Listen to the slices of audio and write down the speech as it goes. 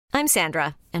I'm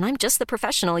Sandra, and I'm just the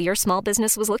professional your small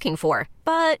business was looking for.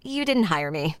 But you didn't hire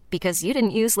me because you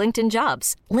didn't use LinkedIn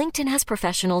Jobs. LinkedIn has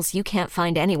professionals you can't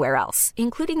find anywhere else,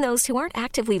 including those who aren't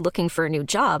actively looking for a new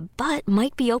job, but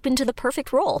might be open to the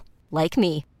perfect role, like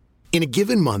me. In a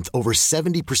given month, over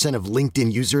 70% of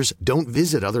LinkedIn users don't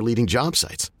visit other leading job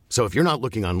sites. So if you're not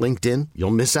looking on LinkedIn,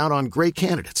 you'll miss out on great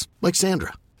candidates like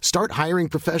Sandra. Start hiring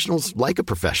professionals like a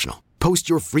professional. Post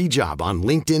your free job on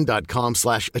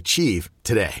linkedin.com/achieve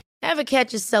today. Ever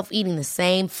catch yourself eating the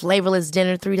same flavorless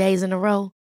dinner 3 days in a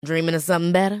row? Dreaming of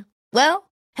something better?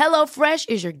 Well, HelloFresh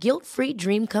is your guilt-free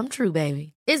dream come true,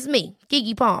 baby. It's me,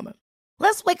 Keke Palmer.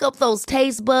 Let's wake up those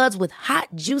taste buds with hot,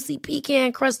 juicy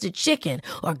pecan-crusted chicken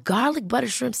or garlic butter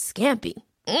shrimp scampi.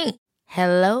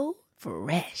 Hello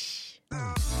Fresh.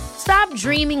 Stop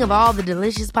dreaming of all the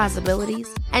delicious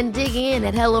possibilities and dig in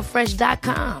at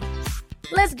HelloFresh.com.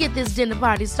 Let's get this dinner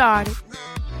party started.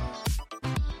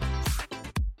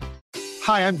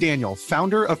 Hi, I'm Daniel,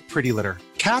 founder of Pretty Litter.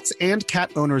 Cats and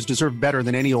cat owners deserve better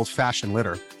than any old-fashioned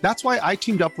litter. That's why I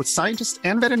teamed up with scientists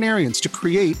and veterinarians to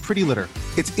create Pretty Litter.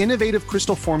 Its innovative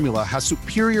crystal formula has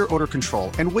superior odor control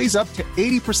and weighs up to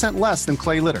 80% less than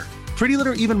clay litter. Pretty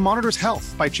Litter even monitors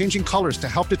health by changing colors to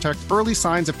help detect early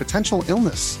signs of potential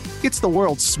illness. It's the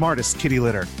world's smartest kitty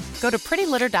litter. Go to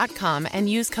prettylitter.com and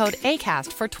use code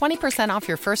ACAST for 20% off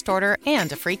your first order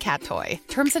and a free cat toy.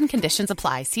 Terms and conditions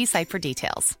apply. See site for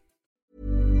details.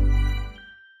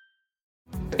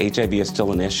 HIV is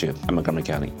still an issue in Montgomery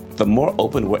County. The more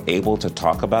open we're able to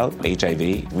talk about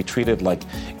HIV, we treat it like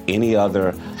any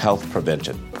other health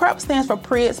prevention. PrEP stands for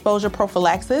pre-exposure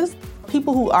prophylaxis.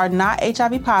 People who are not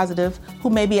HIV positive, who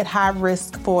may be at high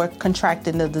risk for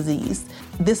contracting the disease.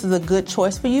 This is a good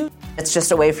choice for you. It's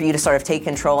just a way for you to sort of take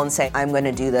control and say, I'm going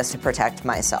to do this to protect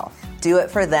myself. Do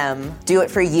it for them. Do it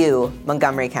for you,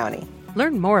 Montgomery County.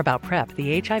 Learn more about PrEP,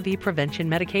 the HIV prevention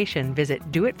medication.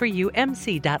 Visit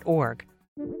doitforyoumc.org.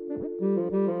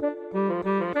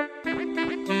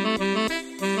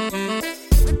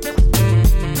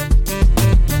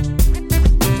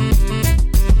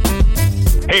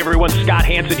 Hey everyone, Scott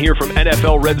Hansen here from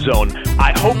NFL Red Zone.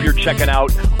 I hope you're checking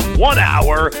out 1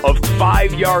 hour of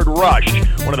 5 Yard Rush,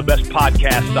 one of the best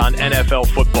podcasts on NFL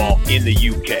football in the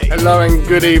UK. Hello and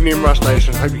good evening, Rush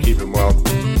Nation. Hope you're keeping well.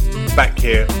 Back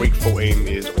here, week 14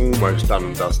 is almost done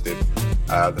and dusted.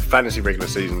 The fantasy regular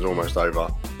season's almost over.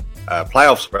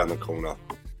 Playoffs around the corner.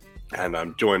 And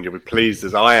I'm joined, you'll be pleased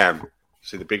as I am to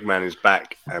see the big man is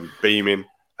back and beaming.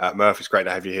 Murph, it's great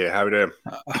to have you here. How are you doing?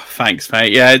 Thanks,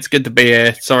 mate. Yeah, it's good to be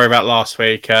here. Sorry about last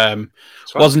week.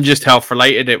 Wasn't just health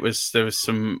related. There was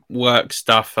some work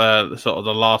stuff, sort of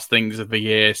the last things of the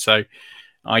year. So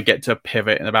I get to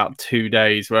pivot in about 2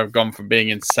 days where I've gone from being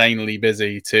insanely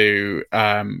busy to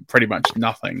pretty much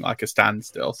nothing, like a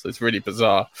standstill. So it's really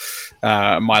bizarre.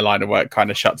 My line of work kind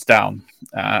of shuts down.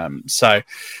 So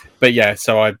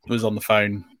I was on the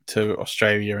phone to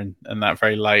Australia and that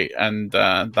very late, and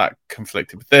that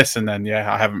conflicted with this, and then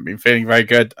I haven't been feeling very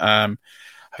good. I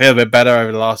feel a bit better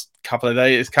over the last couple of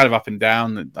days. It's kind of up and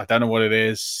down. I don't know what it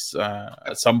is.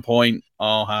 At some point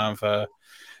I'll have a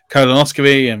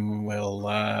colonoscopy and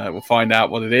we'll find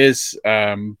out what it is,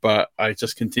 but I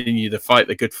just continue to fight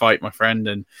the good fight, my friend,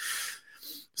 and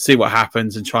see what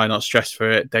happens and try not stress for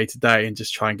it day to day and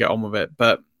just try and get on with it.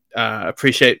 But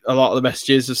appreciate a lot of the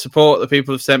messages of support that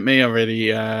people have sent me. I really,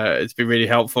 it's been really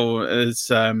helpful.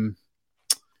 It's, I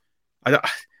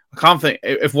can't think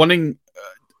of wanting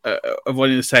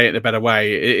to say it in a better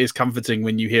way. It is comforting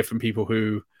when you hear from people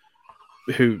who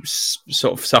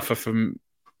sort of suffer from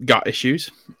gut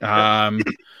issues.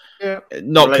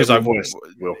 Not because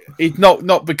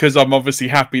not because I'm obviously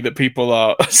happy that people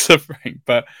are suffering,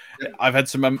 but I've had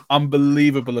some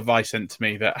unbelievable advice sent to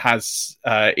me that has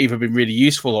either been really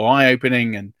useful or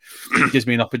eye-opening, and gives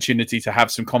me an opportunity to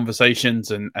have some conversations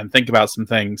and think about some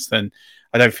things. Then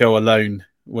I don't feel alone,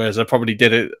 whereas I probably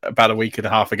did it about a week and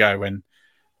a half ago when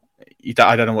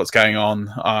I don't know what's going on.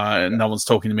 No one's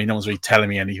talking to me. No one's really telling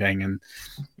me anything. And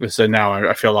so now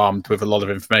I feel armed with a lot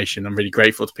of information. I'm really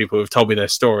grateful to people who have told me their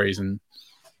stories and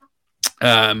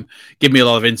give me a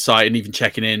lot of insight, and even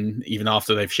checking in even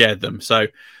after they've shared them. So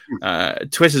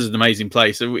Twitter's an amazing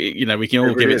place. So we can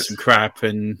all give it some crap,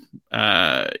 and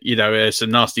there's some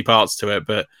nasty parts to it.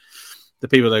 But the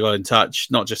people that got in touch,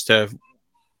 not just to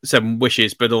send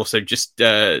wishes, but also just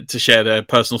to share their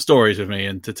personal stories with me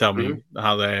and to tell me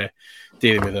how they're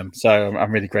dealing with them. So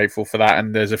I'm really grateful for that.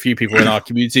 And there's a few people in our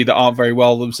community that aren't very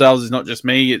well themselves. It's not just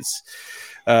me. It's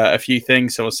a few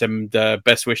things. So I'll send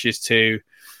best wishes to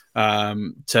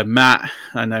to Matt.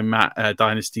 I know Matt,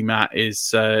 Dynasty Matt, is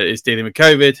dealing with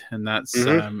COVID, and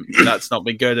that's not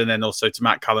been good. And then also to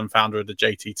Matt Cullen, founder of the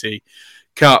JTT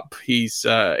Cup, he's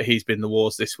been the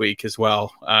wars this week as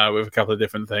well, with a couple of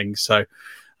different things. So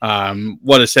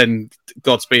want to send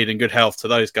Godspeed and good health to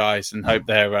those guys, and hope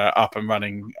they're up and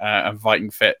running and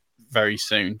fighting fit very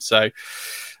soon. So.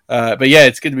 But yeah,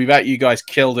 it's good to be back. You guys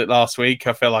killed it last week.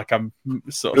 I feel like I'm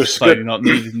sort of slowly not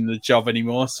needing the job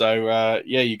anymore. So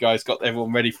yeah, you guys got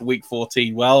everyone ready for week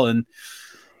 14 well. And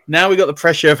now we got the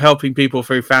pressure of helping people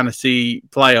through fantasy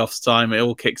playoffs time. It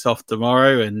all kicks off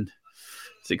tomorrow, and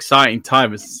it's an exciting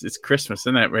time. It's Christmas,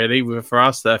 isn't it, really? For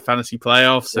us, the fantasy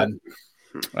playoffs and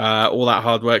all that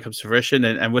hard work comes to fruition.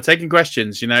 And we're taking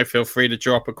questions. Feel free to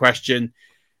drop a question.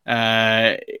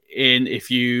 If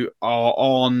you are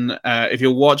on if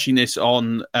you're watching this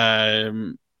on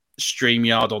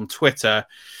StreamYard on Twitter,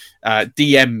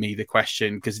 DM me the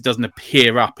question, because it doesn't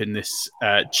appear up in this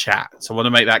chat, so I want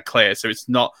to make that clear. So it's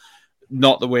not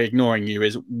that we're ignoring you,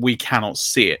 is we cannot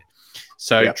see it.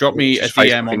 So drop me a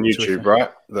DM on YouTube, Twitter.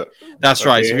 right? That's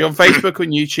right. So if you're on Facebook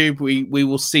and YouTube, we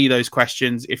will see those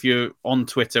questions. If you're on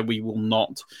Twitter, we will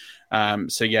not.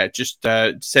 So yeah, just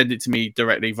send it to me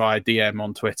directly via DM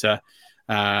on Twitter,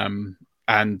 and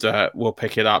we'll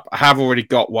pick it up. I have already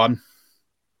got one.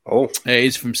 Oh, it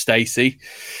is from Stacey.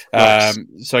 Nice.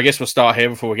 So I guess we'll start here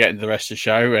before we get into the rest of the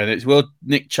show. And it's, will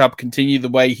Nick Chubb continue the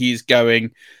way he's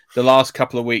going the last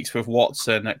couple of weeks with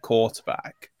Watson at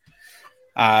quarterback?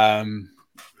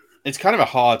 It's kind of a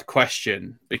hard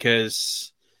question,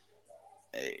 because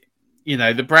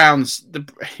the Browns.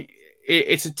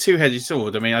 It's a two-headed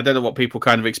sword. I mean, I don't know what people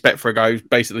kind of expect for a guy who's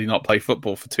basically not played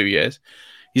football for 2 years.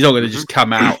 He's not going to just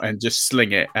come out and just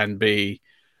sling it and be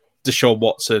Deshaun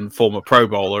Watson, former Pro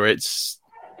Bowler. He's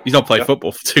not played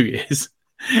football for 2 years.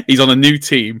 He's on a new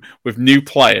team with new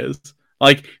players.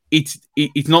 Like, it's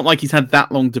not like he's had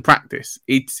that long to practice.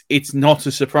 It's not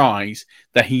a surprise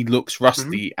that he looks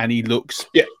rusty and he looks.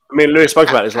 Yeah, I mean, Lewis spoke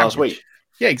about this last week.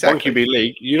 Yeah, exactly. One QB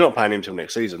league, you're not paying him till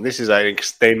next season. This is an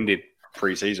extended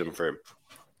pre-season for him.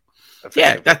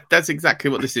 Yeah, that's exactly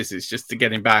what this is. It's just to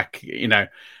get him back.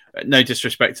 No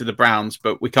disrespect to the Browns,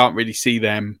 but we can't really see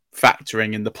them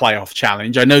factoring in the playoff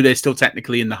challenge. I know they're still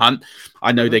technically in the hunt.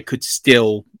 I know they could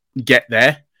still get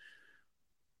there,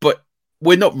 but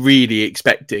we're not really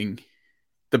expecting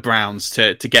the Browns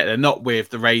to get there. Not with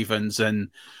the Ravens and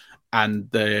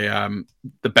the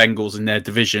Bengals in their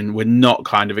division. We're not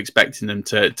kind of expecting them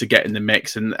to get in the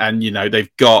mix, and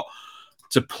they've got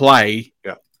to play.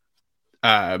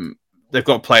 They've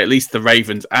got to play at least the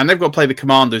Ravens, and they've got to play the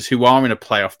Commanders, who are in a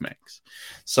playoff mix.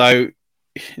 So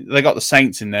they got the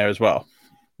Saints in there as well,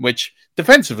 which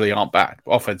defensively aren't bad,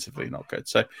 but offensively not good.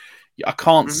 So I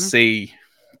can't see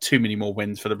too many more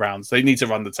wins for the Browns. They need to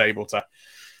run the table to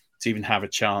even have a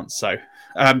chance. So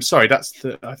sorry, I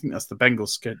think that's the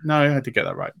Bengals. No, I did get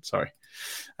that right. Sorry.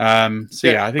 I think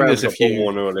Browns there's a few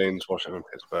more. New Orleans, Washington,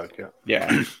 Pittsburgh.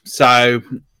 Yeah. So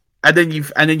and then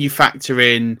you factor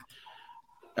in.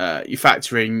 You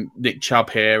factor in Nick Chubb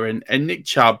here, and Nick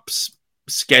Chubb's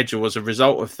schedule as a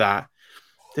result of that.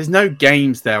 There's no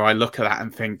games there I look at that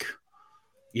and think,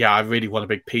 yeah, I really want a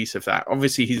big piece of that.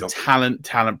 Obviously, his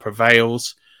talent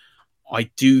prevails. I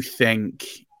do think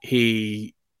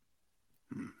he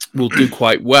will do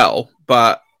quite well,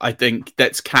 but I think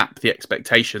let's cap the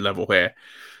expectation level here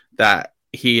that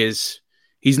he's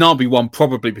an RB1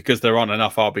 probably because there aren't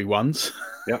enough RB1s.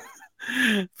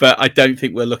 Yeah. But I don't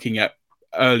think we're looking at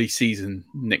early season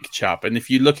Nick Chubb. And if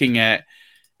you're looking at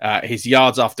his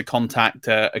yards after contact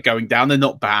are going down, they're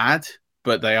not bad,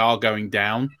 but they are going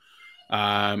down.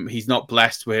 He's not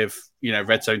blessed with,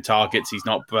 red zone targets. He's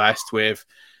not blessed with,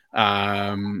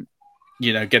 getting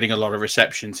a lot of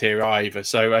receptions here either.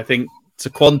 So I think to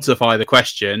quantify the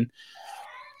question,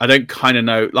 I don't kind of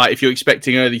know. Like, if you're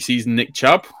expecting early season Nick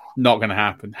Chubb, not going to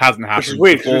happen. Hasn't happened.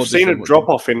 Which is weird. We've seen a drop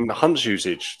off in Hunt's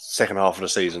usage second half of the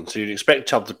season, so you'd expect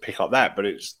Chubb to pick up that, but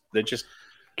they're just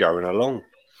going along.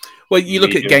 Well, you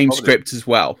look at game script as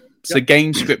well. So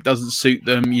game script doesn't suit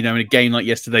them. In a game like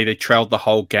yesterday, they trailed the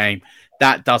whole game.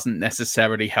 That doesn't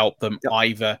necessarily help them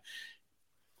either.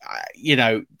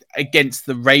 Against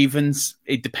the Ravens,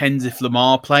 it depends if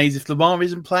Lamar plays. If Lamar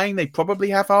isn't playing, they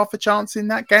probably have half a chance in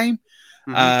that game.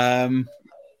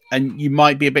 And you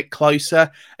might be a bit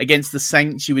closer. Against the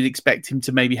Saints, you would expect him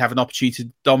to maybe have an opportunity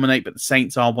to dominate, but the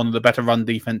Saints are one of the better run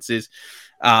defenses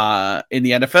in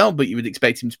the NFL, but you would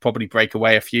expect him to probably break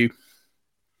away a few.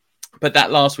 But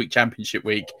that last week, championship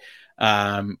week,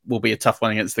 will be a tough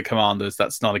one against the Commanders.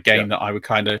 That's not a game that I would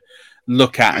kind of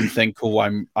look at and think,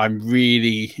 I'm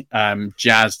really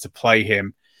jazzed to play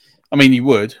him. I mean, you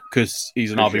would, because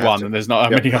he's an RB1 and there's not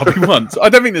that many RB1s. I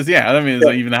don't think there's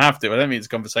even a have to. I don't think it's a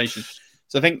conversation.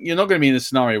 So I think you're not going to be in a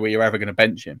scenario where you're ever going to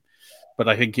bench him. But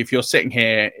I think if you're sitting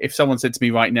here, if someone said to me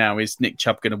right now, is Nick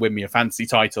Chubb going to win me a fantasy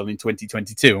title in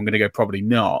 2022? I'm going to go probably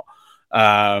not.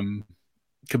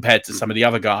 Compared to some of the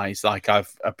other guys, like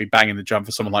I've been banging the drum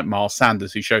for someone like Miles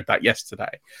Sanders, who showed that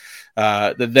yesterday.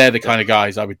 That they're the kind of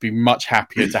guys I would be much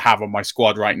happier to have on my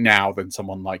squad right now than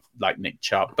someone like Nick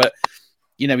Chubb. But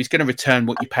you know, he's going to return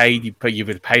what you paid. You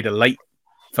would have paid a late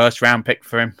first round pick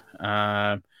for him.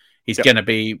 He's going to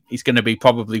be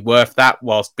probably worth that,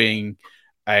 whilst being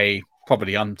a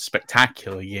probably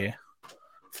unspectacular year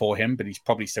for him. But he's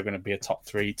probably still going to be a top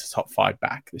 3 to top 5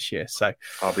 back this year. So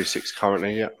RB6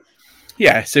 currently, yeah.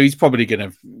 Yeah, so he's probably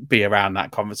going to be around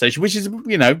that conversation, which is,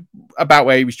 you know, about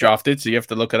where he was drafted. So you have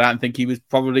to look at that and think he was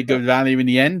probably good value in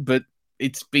the end. But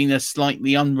it's been a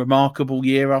slightly unremarkable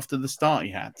year after the start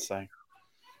he had. So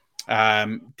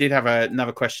did have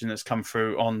another question that's come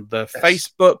through on the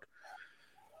Facebook.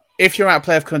 If you're out of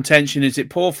playoff contention, is it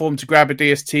poor form to grab a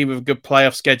DST with a good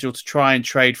playoff schedule to try and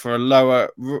trade for a low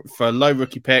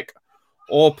rookie pick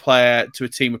or player to a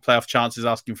team with playoff chances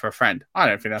asking for a friend? I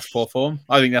don't think that's poor form.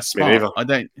 I think that's smart. I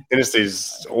don't.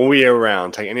 Dynasty's all year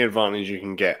round. Take any advantage you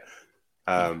can get.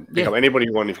 Pick up anybody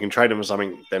you want. If you can trade them for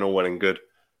something, then all well and good.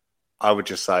 I would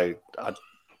just say,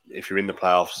 if you're in the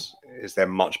playoffs, is there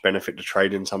much benefit to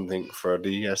trading something for a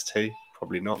DST?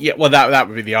 Probably not. Yeah, well, that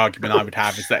would be the argument I would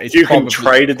have, is that it's if you can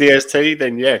trade a DST,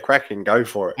 then yeah, cracking, go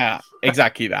for it.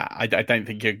 Exactly that. I don't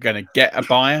think you're going to get a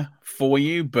buyer for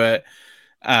you, but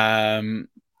you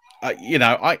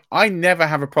know, I never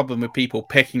have a problem with people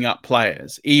picking up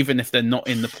players, even if they're not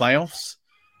in the playoffs.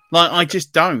 Like, I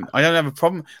just don't. I don't have a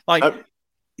problem. Like,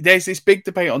 there's this big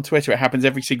debate on Twitter. It happens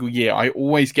every single year. I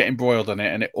always get embroiled on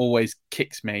it, and it always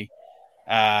kicks me.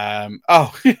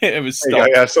 It was stopped.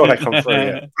 Yeah, I saw that come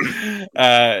through.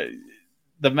 Yeah.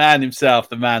 The man himself,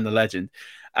 the man, the legend.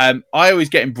 I always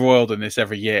get embroiled in this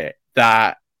every year,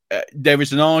 that there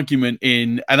is an argument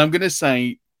in, and I'm going to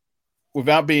say,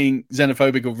 without being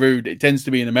xenophobic or rude, it tends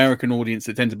to be an American audience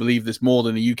that tend to believe this more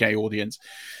than a UK audience,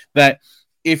 that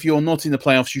if you're not in the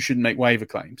playoffs, you shouldn't make waiver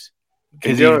claims.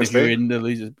 Because even if you're in the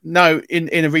losers, no, in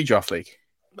a redraft league.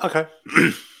 Okay.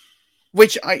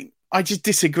 Which I just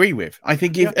disagree with. I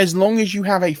think as long as you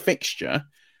have a fixture,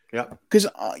 because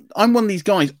I'm one of these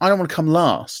guys, I don't want to come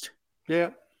last. Yeah.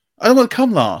 I don't want to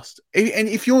come last. And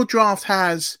if your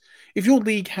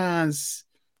league has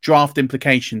draft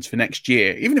implications for next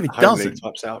year, even if it doesn't.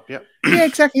 Yeah,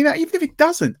 exactly that. Even if it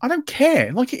doesn't, I don't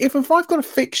care. Like, if I've got a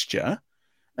fixture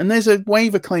and there's a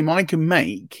waiver claim I can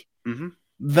make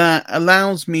that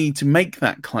allows me to make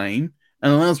that claim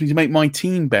and allows me to make my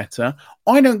team better,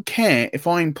 I don't care if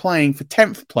I'm playing for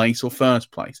 10th place or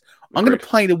first place. I'm going to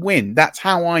play to win. That's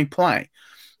how I play.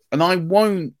 And I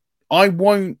won't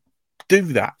do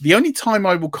that. The only time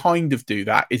I will kind of do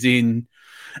that is in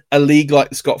a league like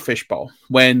the Scott Fish Bowl,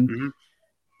 when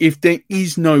if there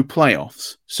is no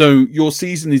playoffs, so your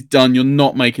season is done, you're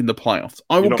not making the playoffs.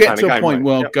 I will get to a point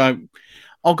where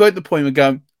I'll go to the point where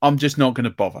go, I'm just not going to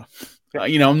bother.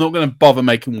 You know, I'm not going to bother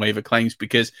making waiver claims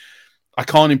because I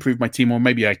can't improve my team, or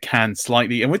maybe I can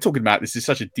slightly. And we're talking about, this is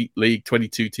such a deep league,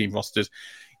 22 team rosters.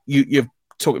 You're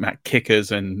talking about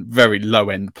kickers and very low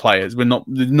end players.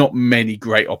 There's not many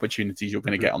great opportunities you're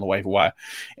going to get on the waiver wire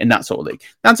in that sort of league.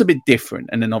 That's a bit different.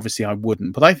 And then obviously I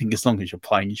wouldn't, but I think as long as you're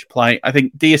playing, you should play. I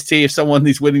think DST, if someone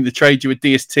is willing to trade you a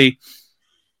DST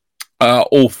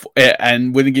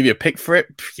and willing to give you a pick for it,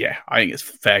 yeah, I think it's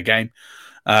fair game.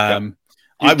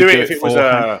 You'd do it if it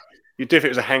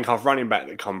was a handcuff running back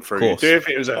that come through. You'd do it if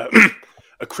it was a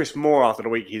Chris Moore after the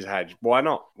week he's had. Why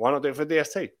not? Why not do it for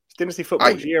DST? It's dynasty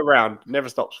football. Year round, never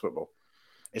stops football.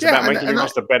 It's about making your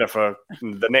roster better for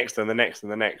the next and the next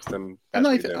and the next. And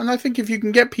I think if you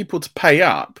can get people to pay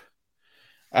up,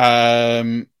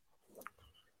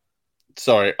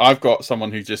 sorry, I've got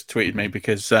someone who just tweeted me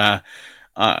because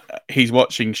he's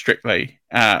watching Strictly,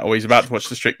 or he's about to watch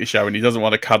the Strictly show, and he doesn't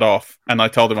want to cut off. And I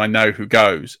told him I know who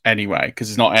goes anyway, because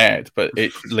it's not aired, but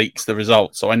it leaks the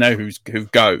results, so I know who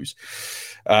goes.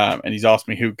 And he's asked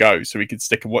me who goes, so he can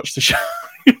stick and watch the show.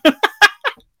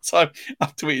 So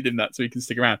I've tweeted him that so he can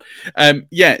stick around. I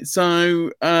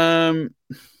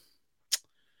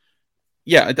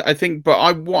think.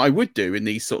 But what I would do in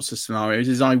these sorts of scenarios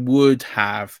is I would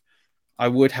have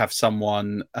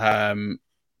someone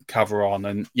cover on,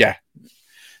 and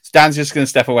Stan's just going to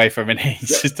step away for a minute.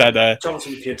 He's just had a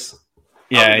Johnson kids.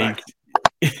 Yeah.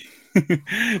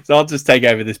 So I'll just take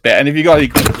over this bit, and if you got any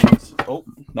questions,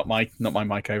 not my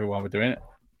mic over while we're doing it.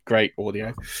 Great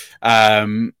audio.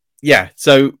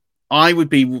 So I would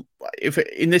be, if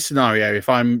in this scenario, if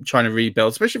I'm trying to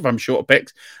rebuild, especially if I'm short of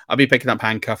picks, I'd be picking up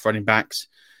handcuff running backs.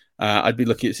 I'd be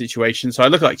looking at the situation. So I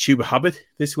look like Chuba Hubbard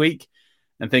this week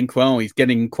and think, well, he's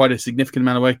getting quite a significant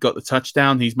amount of work, got the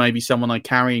touchdown. He's maybe someone I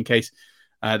carry in case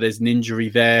there's an injury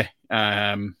there.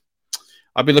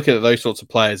 I'd be looking at those sorts of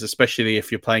players, especially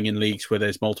if you're playing in leagues where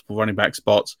there's multiple running back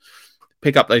spots.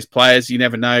 Pick up those players. You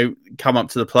never know. Come up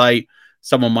to the plate.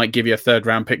 Someone might give you a 3rd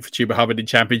round pick for Chuba Hubbard in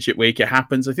championship week. It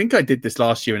happens. I think I did this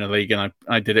last year in a league, and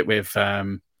I did it with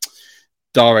Dare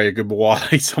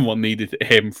Ogunbowale. Someone needed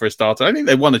him for a starter. I think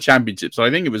they won a championship, so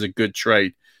I think it was a good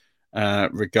trade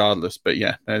regardless. But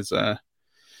yeah, there's that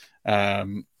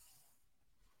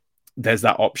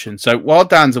option. So while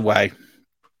Dan's away,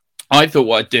 I thought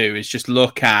what I'd do is just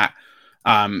look at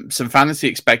some fantasy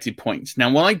expected points.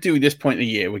 Now, when I do this point of the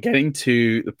year, we're getting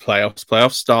to the playoffs.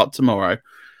 Playoffs start tomorrow.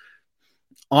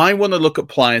 I want to look at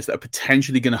players that are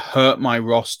potentially going to hurt my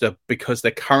roster because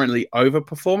they're currently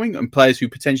overperforming and players who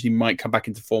potentially might come back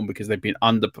into form because they've been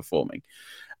underperforming.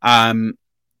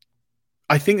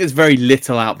 I think there's very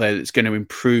little out there that's going to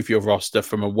improve your roster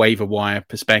from a waiver wire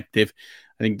perspective.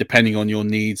 I think depending on your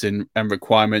needs and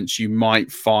requirements, you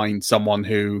might find someone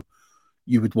who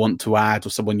you would want to add or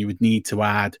someone you would need to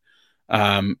add.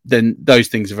 Then those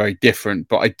things are very different.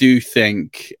 But I do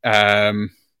think that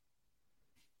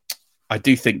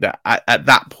at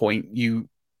that point you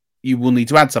will need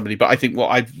to add somebody. But I think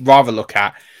what I'd rather look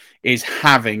at is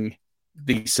having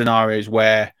these scenarios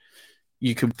where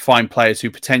you can find players who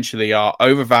potentially are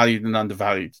overvalued and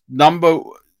undervalued.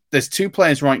 There's 2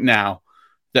 players right now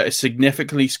that are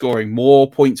significantly scoring more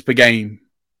points per game,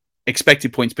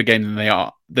 expected points per game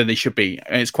than they should be.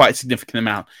 And it's quite a significant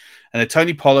amount. And they're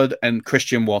Tony Pollard and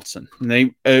Christian Watson. And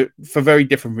they for very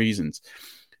different reasons.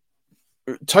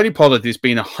 Tony Pollard has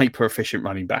been a hyper-efficient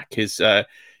running back. His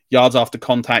yards after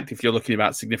contact, if you're looking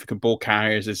about significant ball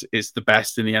carriers, is the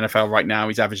best in the NFL right now.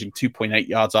 He's averaging 2.8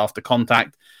 yards after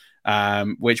contact,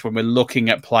 which when we're looking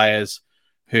at players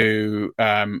who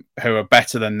are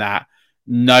better than that,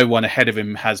 no one ahead of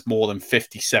him has more than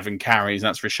 57 carries.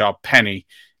 That's Rashard Penny.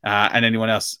 And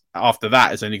anyone else after that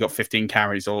has only got 15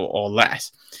 carries or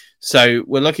less. So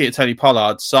we're looking at Tony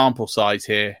Pollard's sample size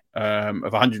here of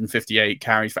 158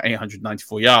 carries for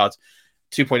 894 yards.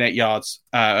 2.8 yards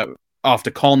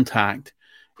after contact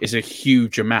is a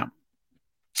huge amount.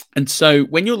 And so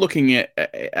when you're looking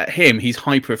at him, he's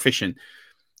hyper efficient.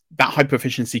 That hyper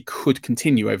efficiency could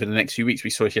continue over the next few weeks. We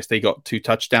saw it yesterday, he got 2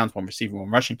 touchdowns, 1 receiving, 1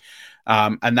 rushing.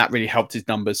 And that really helped his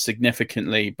numbers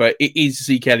significantly. But it is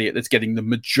Zeke Elliott that's getting the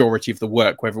majority of the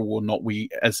work, whether or not we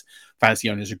as fantasy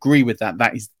owners agree with that.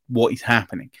 That is what is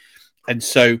happening. And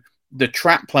so the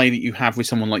trap play that you have with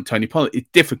someone like Tony Pollard is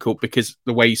difficult because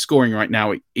the way he's scoring right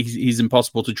now, he's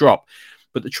impossible to drop.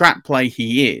 But the trap play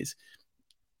he is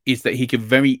that he can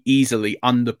very easily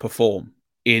underperform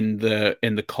in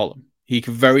the column. He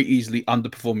can very easily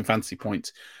underperform in fantasy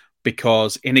points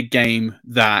because in a game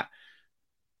that,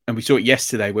 and we saw it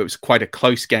yesterday where it was quite a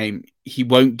close game, he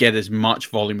won't get as much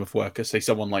volume of work as, say,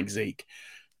 someone like Zeke.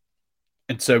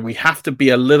 And so we have to be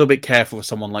a little bit careful with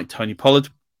someone like Tony Pollard.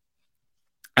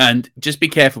 And just be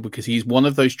careful because he's one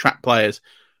of those trap players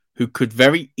who could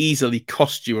very easily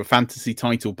cost you a fantasy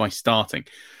title by starting.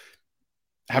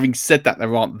 Having said that,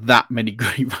 there aren't that many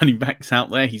great running backs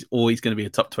out there. He's always going to be a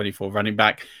top 24 running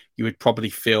back. You would probably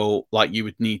feel like you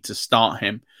would need to start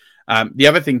him. The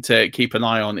other thing to keep an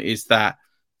eye on is that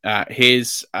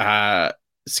his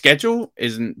schedule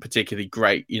isn't particularly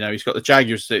great. You know, he's got the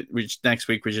Jaguars which next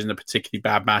week, which isn't a particularly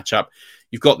bad matchup.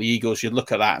 You've got the Eagles. You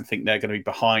look at that and think they're going to be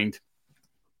behind.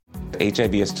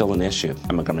 HIV is still an issue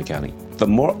in Montgomery County. The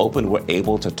more open we're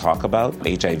able to talk about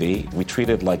HIV, we treat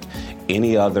it like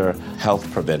any other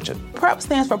health prevention. PrEP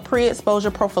stands for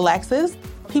pre-exposure prophylaxis.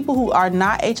 People who are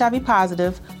not HIV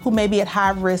positive, who may be at high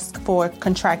risk for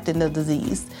contracting the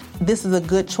disease. This is a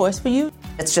good choice for you.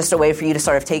 It's just a way for you to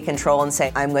sort of take control and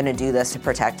say, I'm going to do this to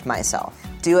protect myself.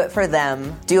 Do it for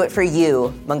them. Do it for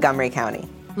you, Montgomery County.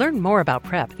 Learn more about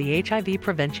PrEP, the HIV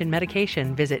prevention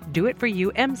medication. Visit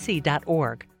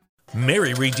doitforyoumc.org.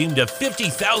 Mary redeemed a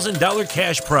 $50,000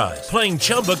 cash prize playing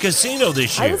Chumba Casino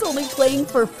this year. I was only playing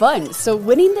for fun, so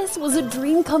winning this was a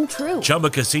dream come true. Chumba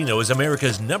Casino is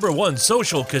America's #1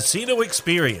 social casino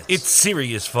experience. It's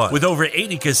serious fun. With over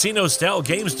 80 casino-style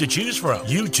games to choose from,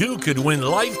 you too could win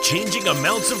life-changing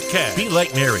amounts of cash. Be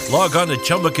like Mary. Log on to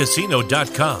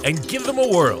ChumbaCasino.com and give them a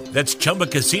whirl. That's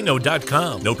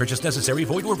ChumbaCasino.com. No purchase necessary.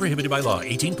 Void where prohibited by law.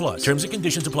 18+. Terms and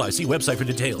conditions apply. See website for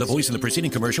details. The voice in the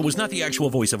preceding commercial was not the actual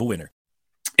voice of a winner.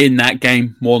 In that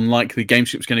game, more than likely,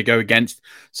 GameScript's going to go against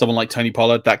someone like Tony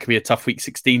Pollard. That could be a tough Week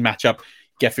 16 matchup.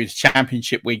 get through the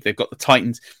championship week. They've got the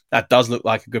Titans. That does look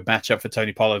like a good matchup for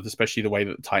Tony Pollard, especially the way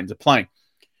that the Titans are playing.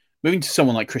 Moving to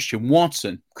someone like Christian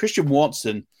Watson. Christian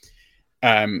Watson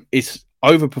is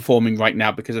overperforming right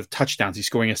now because of touchdowns. He's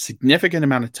scoring a significant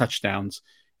amount of touchdowns,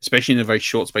 especially in a very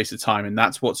short space of time, and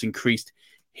that's what's increased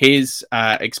his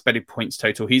expected points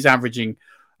total. He's averaging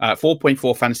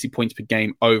 4.4 fantasy points per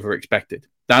game over expected.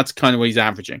 That's kind of what he's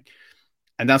averaging.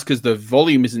 And that's because the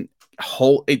volume isn't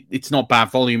it's not bad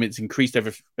volume. It's increased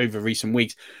over recent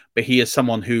weeks. But he is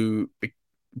someone who,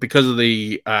 because of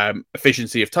the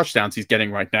efficiency of touchdowns he's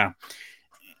getting right now,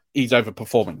 he's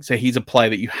overperforming. So he's a player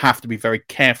that you have to be very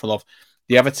careful of.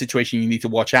 The other situation you need to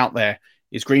watch out there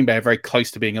is Green Bay are very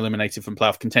close to being eliminated from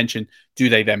playoff contention. Do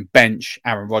they then bench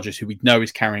Aaron Rodgers, who we know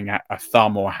is carrying a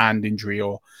thumb or a hand injury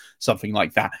or something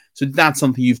like that? So that's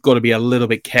something you've got to be a little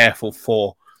bit careful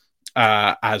for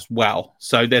as well.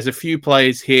 So there's a few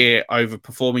players here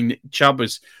overperforming. Chubb,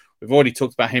 as we've already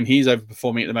talked about him, he's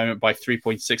overperforming at the moment by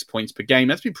 3.6 points per game.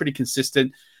 That's been pretty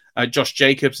consistent. Josh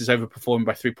Jacobs is overperforming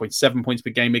by 3.7 points per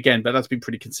game again, but that's been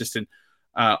pretty consistent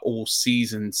all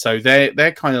season. So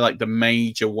they're kind of like the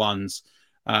major ones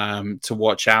to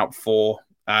watch out for.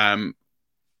 But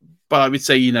I would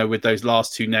say, with those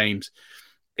last two names,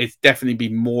 it's definitely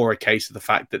been more a case of the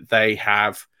fact that they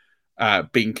have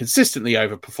been consistently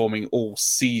overperforming all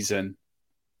season.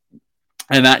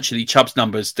 And actually, Chubb's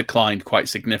numbers declined quite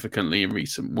significantly in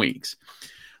recent weeks.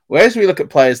 Whereas we look at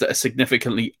players that are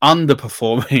significantly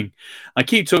underperforming, I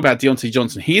keep talking about Deontay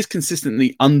Johnson. He is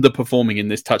consistently underperforming in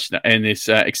this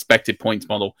expected points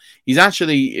model. He's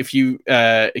actually, if you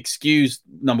excuse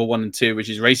number 1 and 2, which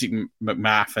is Racing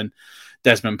McMath and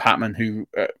Desmond Patman, who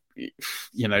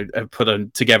have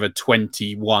put together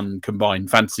 21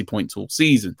 combined fantasy points all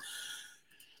season.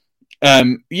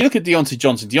 You look at Deontay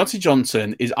Johnson. Deontay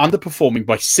Johnson is underperforming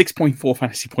by 6.4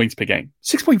 fantasy points per game.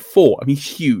 6.4. I mean,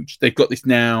 huge. They've got this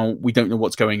now. We don't know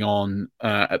what's going on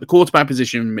at the quarterback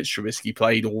position. Mitch Trubisky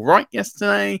played all right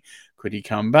yesterday. Could he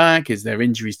come back? Is there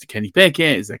injuries to Kenny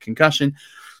Pickett? Is there concussion?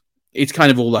 It's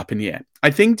kind of all up in the air.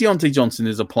 I think Deontay Johnson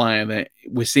is a player that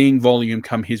we're seeing volume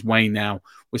come his way now.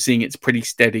 We're seeing it's pretty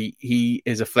steady. He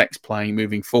is a flex play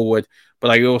moving forward,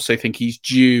 but I also think he's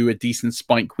due a decent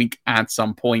spike week at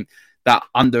some point. That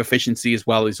under efficiency as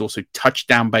well is also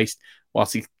touchdown based.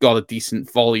 Whilst he's got a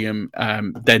decent volume,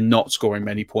 they're not scoring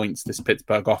many points, this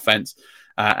Pittsburgh offense,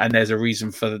 and there's a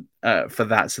reason for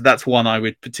that. So that's one I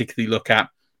would particularly look at.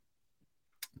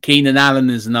 Keenan Allen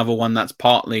is another one that's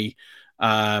partly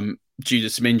due to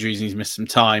some injuries and he's missed some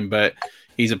time, but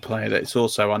he's a player that's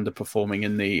also underperforming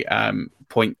in the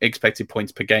expected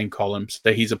points per game column.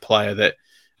 So he's a player that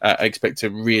I expect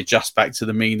to readjust back to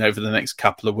the mean over the next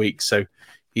couple of weeks. So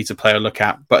he's a player to look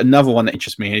at. But another one that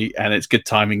interests me, and it's good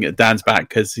timing that Dan's back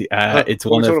because it's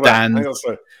one of Dan's.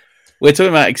 We're talking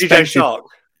about expected. DJ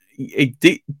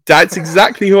Chark. That's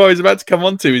exactly who I was about to come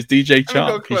on to, is DJ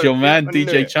Chark, because your man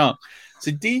DJ Chark. So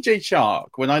DJ Chark,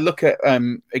 when I look at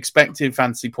expected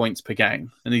fantasy points per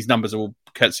game, and these numbers are all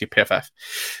courtesy of PFF,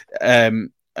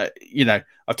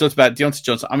 I've talked about Deontay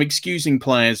Johnson. I'm excusing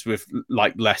players with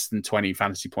like less than 20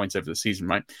 fantasy points over the season,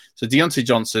 right? So Deontay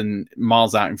Johnson,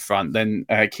 miles out in front. Then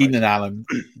Keenan Allen,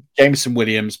 Jameson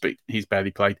Williams, but he's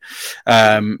barely played.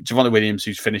 Javonte Williams,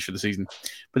 who's finished for the season.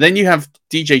 But then you have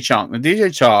DJ Chark. Now, DJ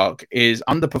Chark is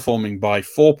underperforming by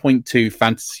 4.2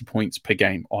 fantasy points per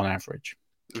game on average.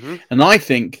 Mm-hmm. And I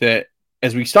think that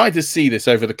as we started to see this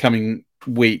over the coming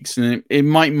weeks, and it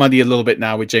might muddy a little bit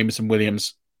now with Jameson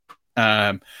Williams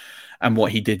and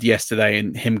what he did yesterday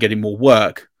and him getting more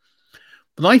work.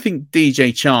 But I think DJ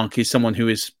Chark is someone who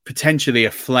is potentially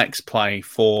a flex play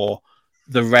for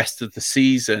the rest of the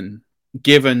season,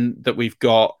 given that we've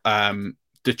got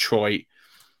Detroit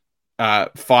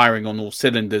firing on all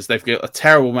cylinders. They've got a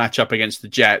terrible matchup against the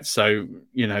Jets, so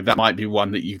that might be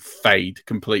one that you fade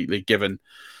completely, given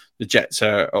the Jets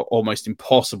are almost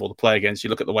impossible to play against. You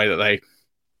look at the way that they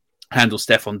handle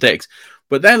Stephon Diggs.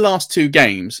 But their last two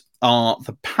games are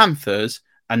the Panthers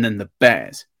and then the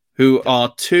Bears, who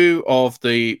are two of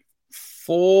the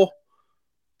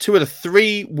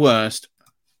three worst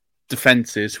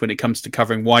defenses when it comes to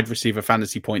covering wide receiver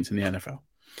fantasy points in the NFL.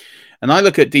 And I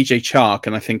look at DJ Chark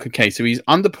and I think, okay, so he's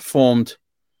underperformed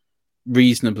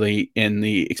reasonably in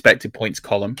the expected points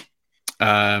column.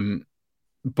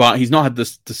 But he's not had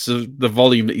the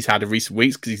volume that he's had in recent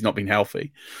weeks because he's not been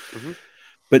healthy. Mm-hmm.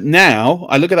 But now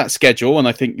I look at that schedule and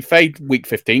I think you fade week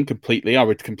 15 completely. I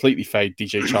would completely fade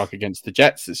DJ Chark against the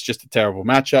Jets. It's just a terrible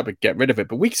matchup. I'd get rid of it.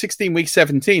 But week 16, week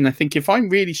 17, I think if I'm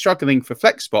really struggling for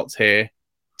flex spots here,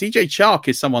 DJ Chark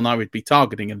is someone I would be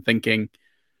targeting and thinking,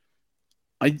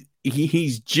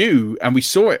 he's due, and we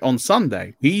saw it on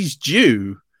Sunday. He's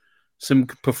due some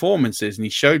performances, and he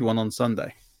showed one on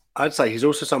Sunday. I'd say he's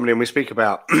also somebody, and we speak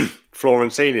about floor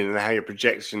and ceiling and how your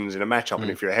projections in a matchup, and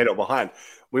if you're ahead or behind.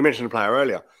 We mentioned a player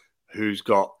earlier who's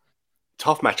got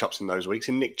tough matchups in those weeks,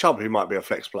 in Nick Chubb, who might be a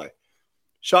flex play.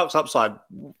 Sharks' upside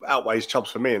outweighs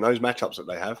Chubb's for me in those matchups that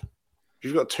they have. If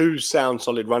you've got two sound,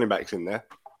 solid running backs in there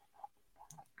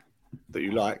that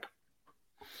you like.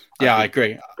 Yeah, I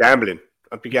agree. Gambling.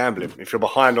 I'd be gambling. If you're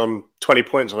behind on 20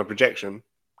 points on a projection,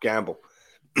 gamble.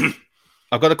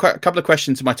 I've got a couple of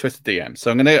questions to my Twitter DM.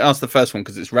 So I'm going to ask the first one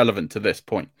because it's relevant to this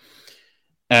point.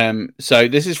 So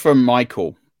this is from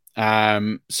Michael.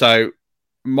 So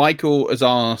Michael has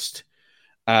asked,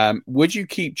 would you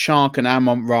keep Chark and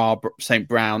Amon-Ra St.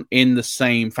 Brown in the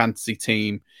same fantasy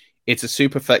team? It's a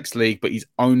super flex league, but he's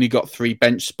only got 3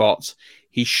 bench spots.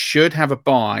 He should have a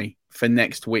bye for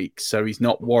next week, so he's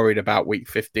not worried about week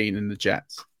 15 in the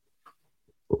Jets.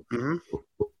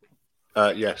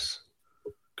 Yes.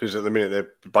 Because at the minute,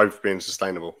 they're both being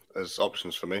sustainable as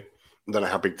options for me. I don't know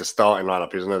how big the starting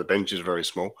lineup is. I know the bench is very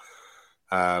small.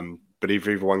 But if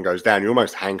either one goes down, you're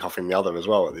almost handcuffing the other as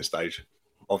well at this stage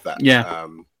of that. Yeah.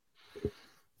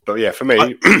 But yeah, for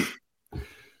me,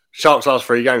 Sharks last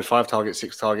 3 games, 5 targets,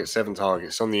 6 targets, 7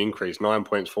 targets on the increase, 9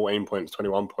 points, 14 points,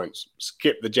 21 points.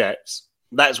 Skip the Jets.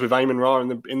 That's with Amon-Ra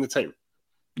in the team.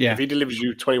 Yeah. If he delivers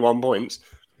you 21 points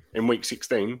in week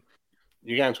 16,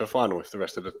 you're going to a final if the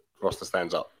rest of the roster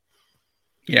stands up.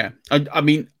 Yeah. I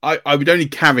mean, I would only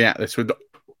caveat this with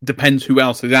depends who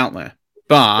else is out there.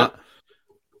 But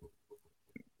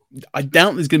I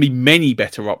doubt there's going to be many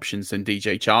better options than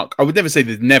DJ Chark. I would never say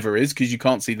there never is because you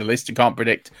can't see the list. You can't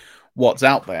predict what's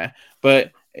out there.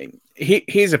 But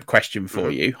here's a question for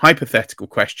you. Hypothetical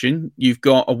question. You've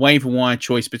got a waiver wire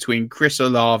choice between Chris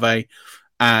Olave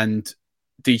and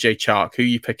DJ Chark. Who are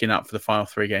you picking up for the final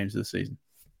 3 games of the season?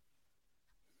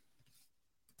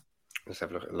 Let's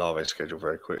have a look at Olave's schedule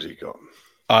very quickly. You got?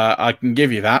 I can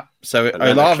give you that. So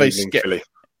Atlanta, Olave's Philly.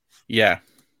 Yeah.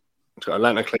 It's got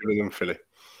Atlanta, Cleveland, and Philly.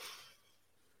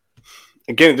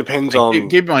 Again, it depends on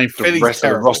the rest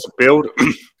of the roster build.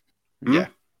 Yeah.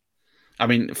 I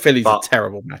mean, Philly's a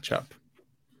terrible matchup.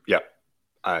 Yeah.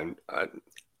 And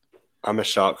I'm a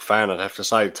Shark fan, I'd have to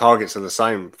say. Targets are the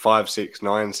same, 5-6,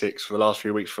 9-6 for the last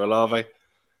few weeks for Olave.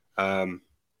 Yeah,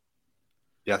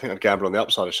 I think I'd gamble on the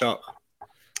upside of Shark.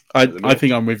 I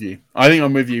think I'm with you. I think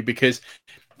I'm with you because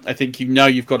I think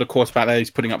you've got a quarterback there who's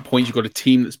putting up points. You've got a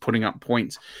team that's putting up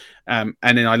points. And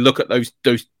then I look at those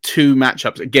 2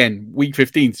 matchups. Again, week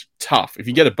 15's tough. If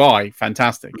you get a bye,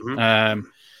 fantastic.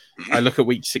 I look at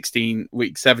week 16,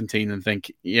 week 17 and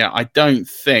think, I don't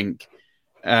think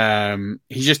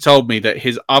he just told me that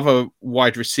his other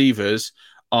wide receivers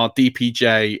are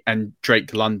DPJ and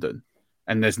Drake London.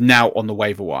 And there's now on the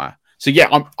waiver wire. So,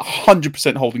 I'm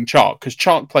 100% holding Chark because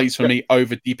Chark plays for me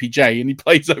over DPJ and he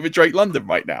plays over Drake London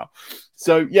right now.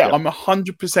 So, I'm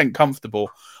 100%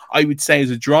 comfortable. I would say as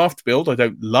a draft build, I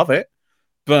don't love it.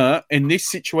 But in this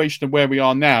situation of where we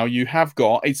are now,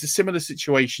 it's a similar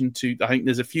situation to, I think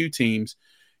there's a few teams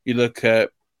you look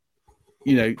at,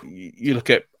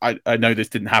 I know this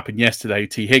didn't happen yesterday,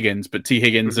 T. Higgins, but T.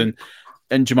 Higgins and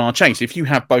Jamar Chase. If you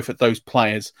have both of those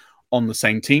players on the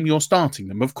same team, you're starting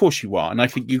them. Of course you are. And I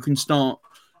think you can start,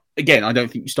 again, I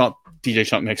don't think you start DJ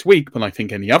Chark next week, but I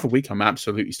think any other week I'm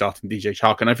absolutely starting DJ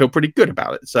Chark and I feel pretty good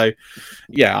about it. So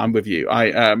I'm with you.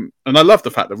 And I love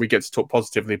the fact that we get to talk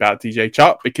positively about DJ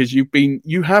Chark because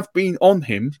you have been on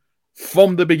him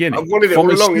from the beginning. I've wanted it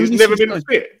all along. He's never been a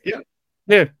fit.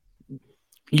 Yeah.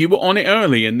 You were on it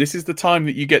early, and this is the time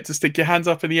that you get to stick your hands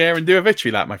up in the air and do a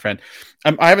victory lap, my friend.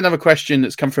 I have another question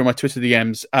that's come through my Twitter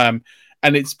DMs, and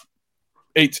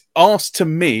it's asked to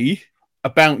me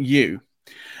about you.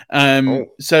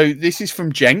 So this is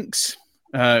from Jenks,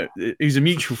 who's a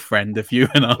mutual friend of you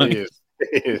and I.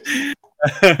 He is.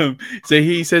 So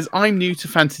he says, I'm new to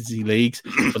fantasy leagues,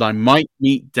 but I might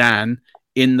meet Dan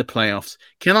in the playoffs.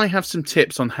 Can I have some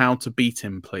tips on how to beat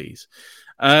him, please?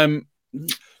 So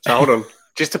hold on.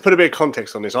 Just to put a bit of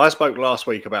context on this, I spoke last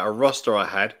week about a roster I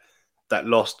had that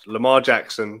lost Lamar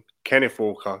Jackson, Kenneth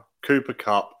Walker, Cooper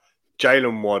Kupp,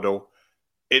 Jalen Waddle.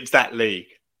 It's that league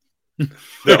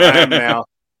that I am now.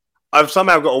 I've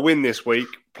somehow got a win this week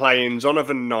playing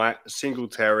Zonovan Knight,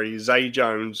 Singletary, Zay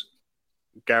Jones,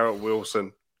 Garrett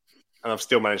Wilson, and I've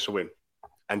still managed to win.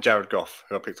 And Jared Goff,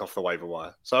 who I picked off the waiver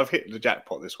wire. So I've hit the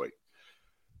jackpot this week.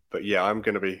 But I'm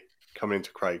going to be coming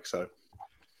into Craig, so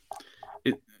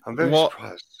I'm very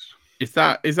surprised. Is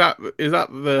that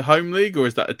the home league or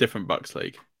is that a different Bucks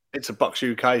league? It's a Bucks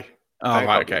UK. Oh,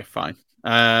 right, okay, fine.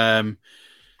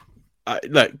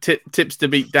 look, tips to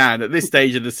beat Dan at this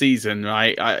stage of the season,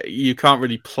 right? You can't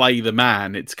really play the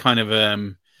man. It's kind of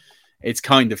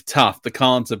tough. The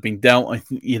cards have been dealt. I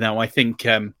think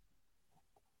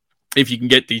if you can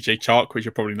get DJ Chark, which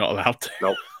you're probably not allowed to.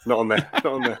 Nope, not on there. Not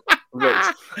on there.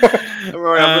 Don't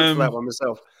worry, I've looked for that one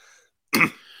myself.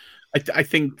 I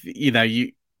think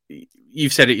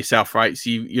you've said it yourself, right? So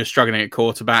you're struggling at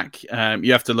quarterback.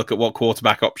 You have to look at what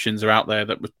quarterback options are out there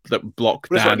that block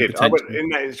Dan. I went in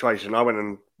that situation. I went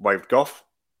and waived Goff,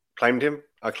 claimed him.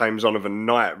 I claimed Zonovan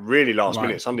Knight really last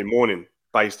minute Sunday morning,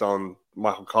 based on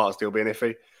Michael Carter still being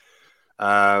iffy.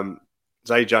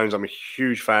 Zay Jones, I'm a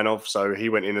huge fan of, so he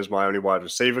went in as my only wide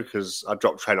receiver because I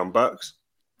dropped Traylon Burks.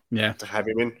 Yeah, to have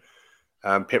him in.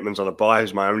 Pittman's on a bye,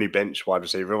 who's my only bench wide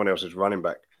receiver. Everyone else is running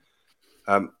back.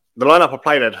 The lineup I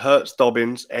played had Hurts,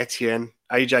 Dobbins, Etienne,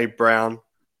 AJ Brown,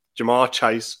 Jamar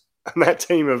Chase, and that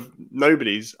team of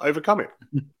nobodies overcome it.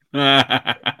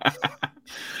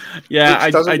 Yeah,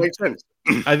 which doesn't make sense.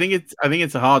 I think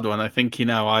it's a hard one. I think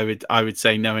I would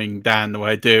say, knowing Dan the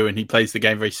way I do, and he plays the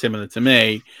game very similar to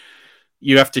me,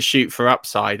 you have to shoot for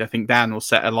upside. I think Dan will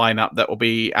set a lineup that will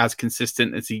be as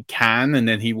consistent as he can, and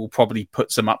then he will probably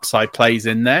put some upside plays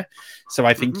in there. So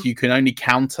I think you can only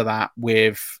counter that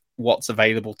with what's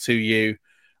available to you.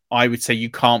 I would say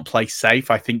you can't play safe.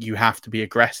 I think you have to be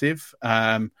aggressive.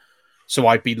 So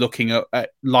I'd be looking at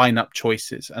lineup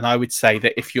choices, and I would say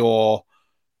that if you're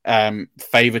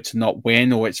favored to not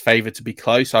win or it's favored to be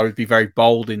close, I would be very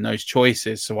bold in those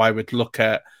choices. So I would look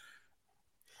at,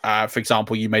 for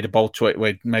example, you made a bold choice,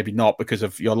 well, maybe not because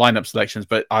of your lineup selections,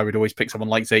 but I would always pick someone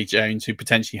like Zay Jones who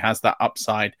potentially has that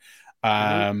upside.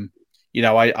 I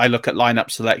look at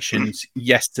lineup selections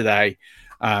yesterday.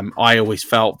 I always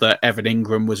felt that Evan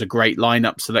Ingram was a great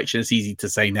lineup selection. It's easy to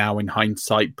say now in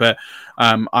hindsight, but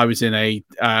I was in a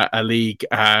league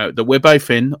that we're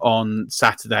both in on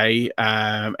Saturday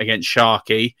against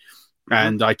Sharky.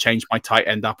 And I changed my tight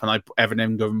end up, and Evan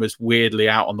Ingram was weirdly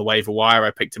out on the waiver wire.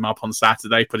 I picked him up on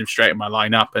Saturday, put him straight in my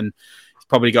lineup, and he's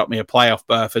probably got me a playoff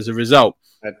berth as a result.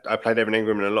 I played Evan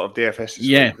Ingram in a lot of DFS.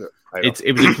 Yeah,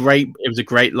 it was a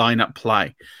great lineup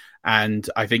play, and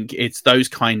I think it's those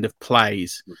kind of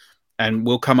plays. And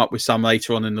we'll come up with some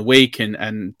later on in the week, and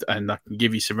I can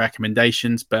give you some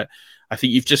recommendations. But I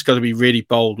think you've just got to be really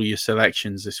bold with your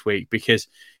selections this week, because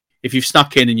if you've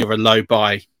snuck in and you're a low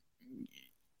buy,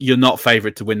 you're not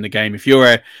favourite to win the game. If you're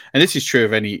and this is true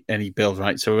of any build,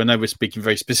 right? So I know we're speaking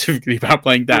very specifically about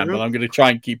playing Dan, but I'm going to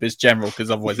try and keep this general because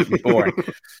otherwise it'd be boring.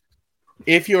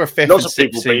 If you're a fifth, lots of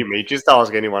people beat me. Just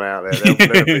ask anyone out there.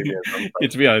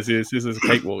 To be honest, this is a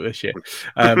cakewalk this year.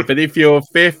 But if you're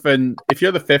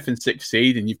the fifth and sixth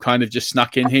seed, and you've kind of just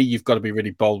snuck in here, you've got to be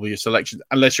really bold with your selections.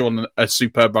 Unless you're on a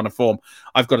superb run of form,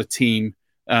 I've got a team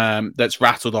that's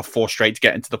rattled off 4 straight to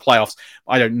get into the playoffs.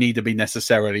 I don't need to be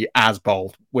necessarily as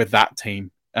bold with that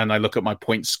team. And I look at my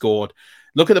points scored.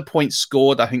 Look at the points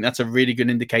scored. I think that's a really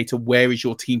good indicator. Where is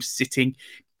your team sitting?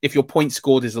 If your points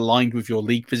scored is aligned with your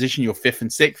league position, you're 5th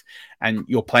and 6th, and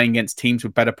you're playing against teams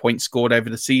with better points scored over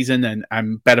the season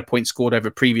and better points scored over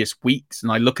previous weeks.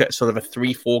 And I look at sort of a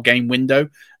 3-4 game window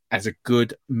as a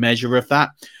good measure of that.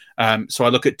 So I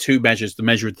look at 2 measures, the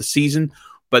measure of the season,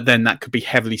 but then that could be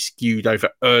heavily skewed over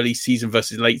early season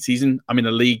versus late season. I'm in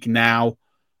a league now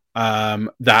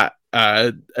that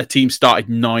a team started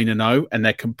 9-0, and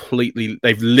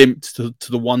they've limped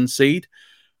to the 1 seed,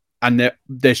 and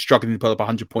they're struggling to put up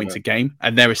 100 points a game,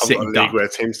 and they're a sitting duck. Where a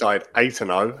team started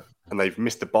 8-0 and they've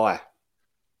missed a bye.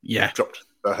 Yeah, they've dropped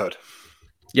the herd.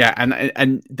 Yeah,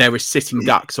 and they're a sitting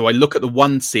duck. So I look at the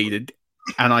 1 seeded,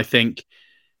 and I think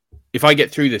if I get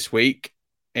through this week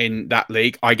in that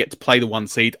league, I get to play the 1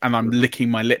 seed, and I'm licking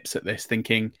my lips at this,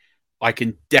 thinking I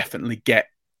can definitely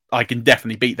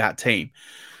beat that team.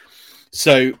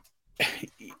 So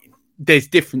there's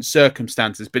different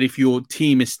circumstances, but if your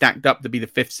team is stacked up to be the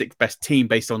 5th, 6th best team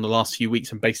based on the last few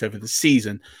weeks and based over the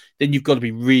season, then you've got to be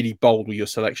really bold with your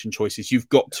selection choices. You've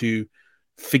got to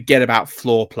forget about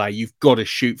floor play. You've got to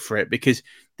shoot for it, because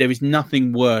there is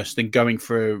nothing worse than going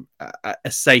for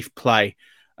a safe play.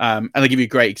 And I'll give you a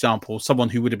great example. Someone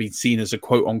who would have been seen as a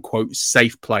quote-unquote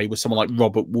safe play was someone like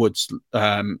Robert Woods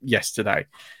yesterday.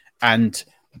 And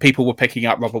people were picking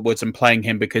up Robert Woods and playing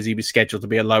him because he was scheduled to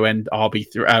be a low-end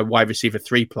wide receiver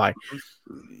 3 play.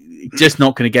 Just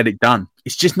not going to get it done.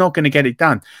 It's just not going to get it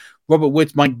done. Robert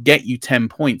Woods might get you 10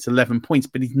 points, 11 points,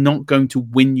 but he's not going to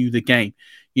win you the game.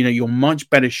 You know, you're much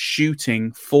better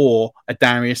shooting for a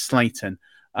Darius Slayton,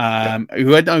 who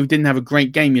I know didn't have a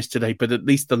great game yesterday, but at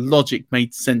least the logic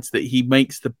made sense that he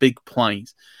makes the big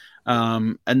plays.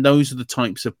 And those are the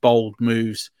types of bold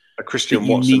moves. A Christian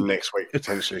Watson next week,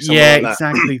 potentially. Yeah, like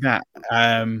exactly that.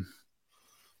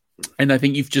 And I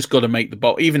think you've just got to make the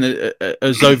ball. Even a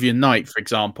Zovian Knight, for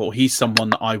example, he's someone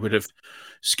that I would have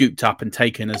scooped up and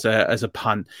taken as a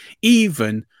punt.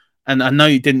 Even, and I know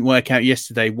it didn't work out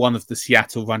yesterday, one of the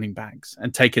Seattle running backs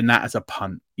and taken that as a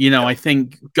punt. I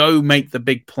think go make the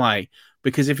big play,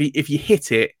 because if you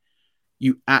hit it,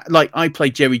 I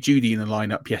played Jerry Jeudy in the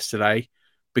lineup yesterday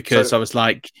because I was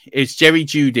like, it's Jerry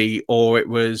Jeudy or it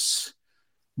was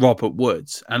Robert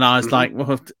Woods. And I was like,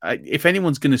 well, if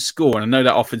anyone's going to score, and I know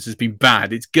that offense has been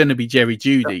bad, it's going to be Jerry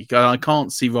Jeudy. I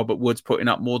can't see Robert Woods putting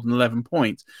up more than 11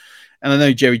 points. And I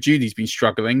know Jerry Judy's been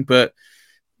struggling, but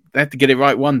they had to get it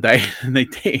right one day, and they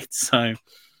did. So,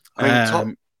 top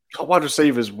wide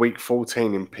receivers week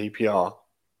 14 in PPR,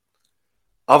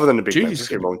 other than the big names,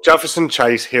 Jefferson,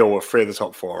 Chase, Hill are 3 of the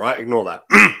top 4, right? Ignore that.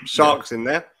 Sharks in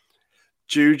there.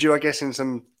 Juju, I guess, in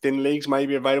some thin leagues,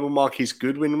 maybe available. Marquise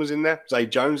Goodwin was in there. Zay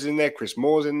Jones is in there. Chris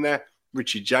Moore's in there.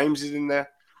 Richie James is in there.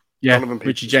 Yeah,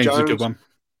 Richie James is a good one.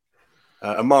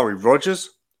 Amari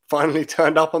Rogers finally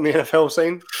turned up on the NFL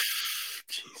scene,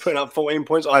 putting up 14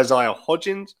 points. Isaiah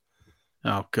Hodgins.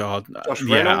 Oh God,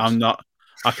 I'm not.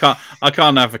 I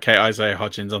can't advocate Isaiah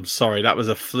Hodgins. I'm sorry, that was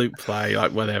a fluke play.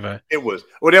 Like whatever. It was.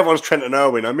 Well, the other one's Trenton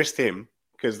Irwin. I missed him.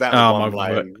 Because that was one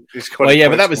play.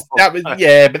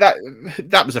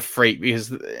 That was a freak, because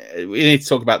we need to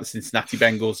talk about the Cincinnati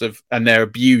Bengals and their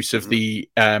abuse of the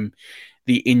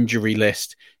injury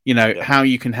list. How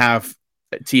you can have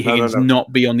T. Higgins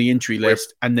not be on the injury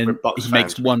list, and then he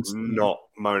makes one. Not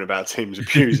moan about teams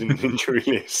abusing the injury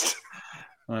list.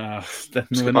 We're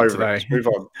not today.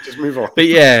 Just move on. But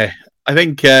yeah, I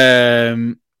think.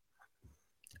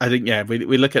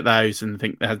 We look at those and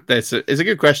think that it's a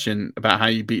good question about how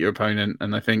you beat your opponent,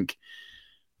 and I think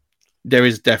there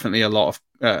is definitely a lot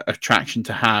of attraction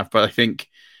to have. But I think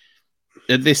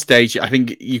at this stage, I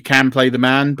think you can play the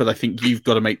man, but I think you've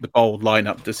got to make the bold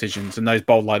lineup decisions, and those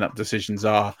bold lineup decisions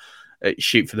are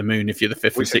shoot for the moon if you're the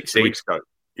 5th or 6th seed.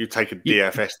 You take a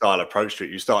DFS style approach to it.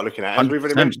 You start looking at, as we've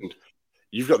already mentioned,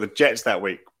 you've got the Jets that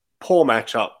week. Poor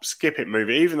matchup, skip it,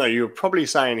 move it. Even though you're probably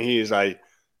saying he is a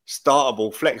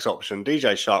startable flex option,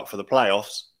 DJ Shark, for the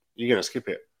playoffs, you're going to skip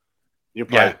it. You'll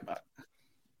play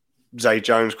Zay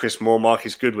Jones, Chris Moore,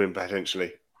 Marquise Goodwin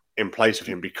potentially in place of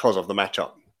him because of the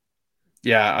matchup.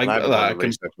 Yeah, I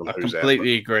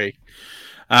completely agree.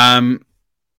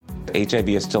 HIV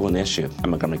is still an issue in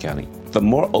Montgomery County. The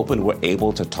more open we're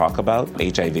able to talk about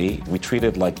HIV, we treat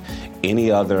it like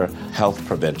any other health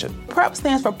prevention. PrEP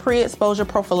stands for pre-exposure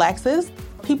prophylaxis.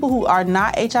 People who are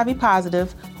not HIV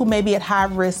positive, who may be at high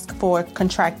risk for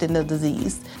contracting the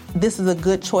disease. This is a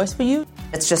good choice for you.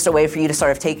 It's just a way for you to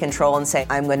sort of take control and say,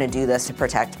 I'm going to do this to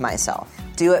protect myself.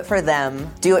 Do it for them.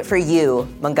 Do it for you,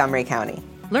 Montgomery County.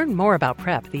 Learn more about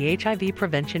PrEP, the HIV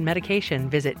prevention medication.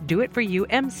 Visit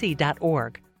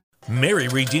doitforyoumc.org. Mary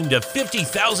redeemed a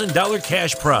 $50,000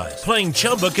 cash prize playing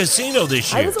Chumba Casino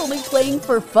this year. I was only playing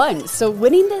for fun, so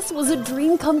winning this was a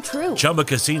dream come true. Chumba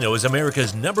Casino is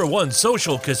America's #1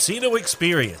 social casino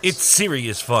experience. It's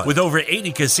serious fun. With over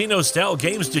 80 casino-style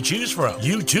games to choose from,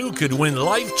 you too could win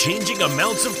life-changing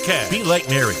amounts of cash. Be like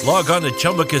Mary. Log on to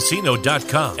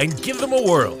ChumbaCasino.com and give them a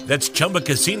whirl. That's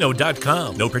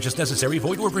ChumbaCasino.com. No purchase necessary.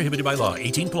 Void where prohibited by law.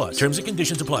 18+. Terms and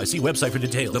conditions apply. See website for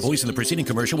details. The voice in the preceding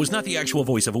commercial was not the actual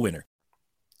voice of a winner.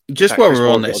 Just while we're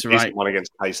on this, right? One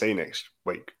against KC next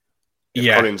week.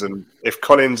 If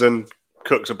Collins and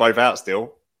Cooks are both out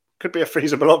still, could be a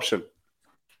feasible option.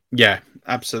 Yeah,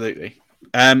 absolutely.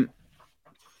 I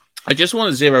just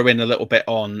want to zero in a little bit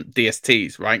on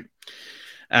DSTs, right?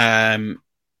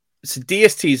 So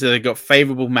DSTs that have got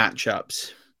favorable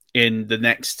matchups in the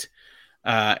next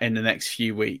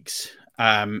few weeks.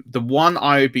 The one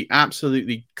I would be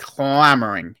absolutely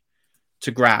clamoring to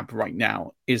grab right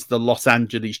now is the Los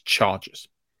Angeles Chargers.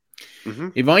 Mm-hmm.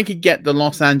 If I could get the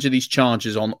Los Angeles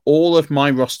Chargers on all of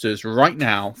my rosters right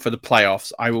now for the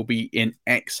playoffs, I will be in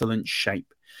excellent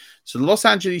shape. So the Los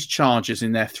Angeles Chargers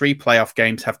in their 3 playoff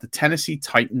games have the Tennessee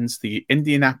Titans, the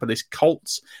Indianapolis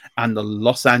Colts, and the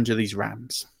Los Angeles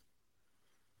Rams.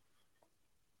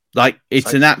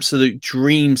 It's an absolute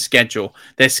dream schedule.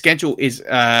 Their schedule is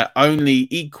only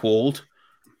equaled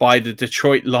by the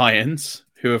Detroit Lions,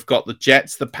 who have got the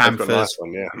Jets, the Panthers,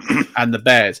 and the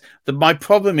Bears. My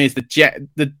problem is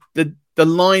the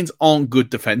Lions aren't good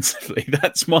defensively.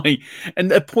 And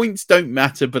the points don't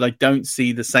matter, but I don't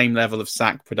see the same level of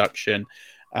sack production,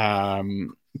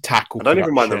 tackle. I don't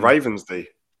even mind the Ravens,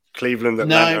 Cleveland,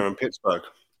 Atlanta, and Pittsburgh.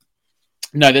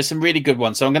 No, there's some really good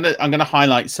ones. So I'm gonna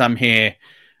highlight some here.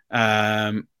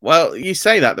 Well, you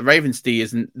say that the Ravens D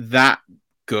isn't that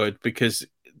good because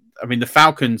the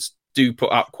Falcons do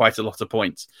put up quite a lot of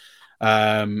points.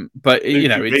 But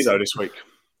it's this week.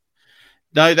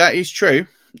 No, that is true.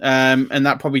 And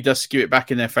that probably does skew it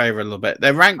back in their favour a little bit.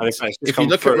 They're ranked. If you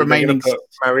look at remaining,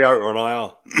 Mariota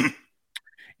on IR.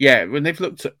 Yeah, when they've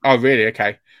looked at... Oh, really?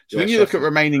 Okay. So when you look at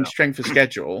remaining strength of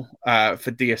schedule for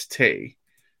DST,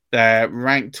 they're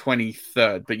ranked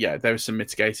 23rd. But yeah, there are some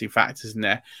mitigating factors in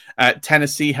there.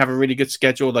 Tennessee have a really good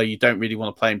schedule, though you don't really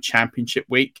want to play them championship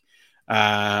week.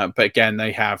 But again,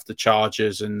 they have the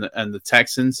Chargers and the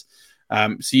Texans.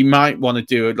 So you might want to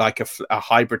do like a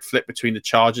hybrid flip between the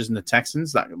Chargers and the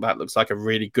Texans. That looks like a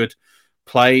really good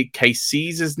play.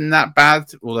 KC's isn't that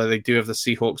bad, although they do have the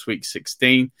Seahawks week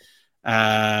 16.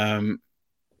 The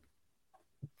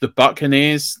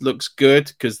Buccaneers looks good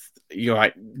because you're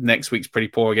right. Next week's pretty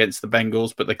poor against the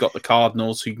Bengals, but they've got the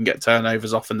Cardinals who can get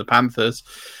turnovers off, and the Panthers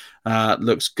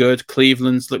looks good.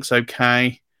 Cleveland's looks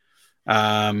okay.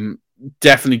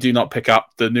 Definitely do not pick up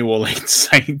the New Orleans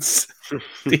Saints.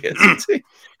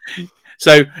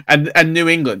 So and New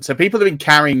England. So people have been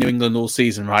carrying New England all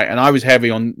season, right? And I was heavy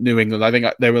on New England. I think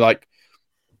they were like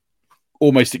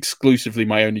almost exclusively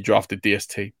my only drafted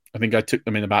DST. I think I took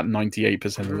them in about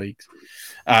 98% of leagues.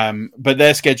 But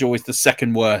their schedule is the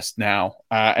second worst now.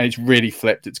 And it's really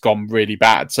flipped. It's gone really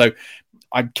bad. So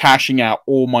I'm cashing out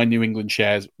all my New England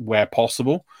shares where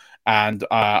possible. And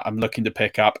I'm looking to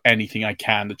pick up anything I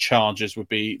can. The Chargers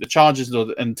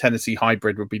and Tennessee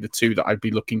hybrid would be the two that I'd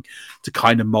be looking to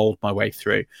kind of mold my way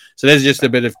through. So there's just a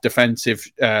bit of defensive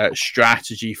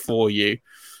strategy for you.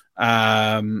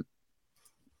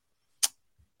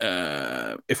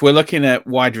 If we're looking at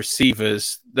wide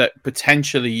receivers that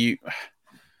potentially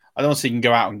I don't say you can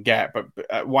go out and get, but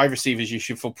wide receivers you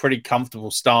should feel pretty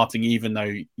comfortable starting, even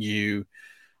though you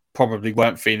probably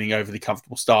weren't feeling overly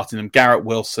comfortable starting them. Garrett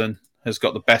Wilson has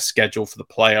got the best schedule for the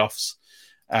playoffs,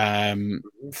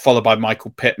 followed by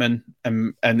Michael Pittman.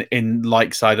 And in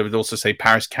like side, I would also say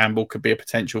Paris Campbell could be a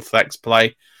potential flex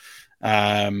play.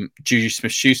 Juju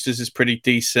Smith-Schuster's is pretty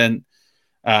decent.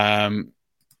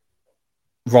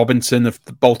 Robinson of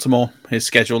Baltimore, his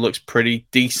schedule looks pretty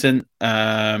decent.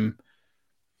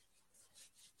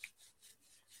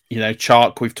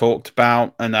 Chark we've talked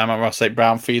about, and Amon-Ra St.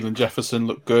 Brown, Thielen, Jefferson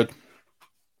look good.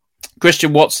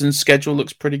 Christian Watson's schedule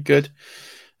looks pretty good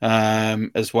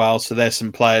as well. So there's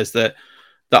some players that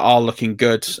are looking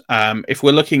good. If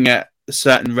we're looking at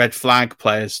certain red flag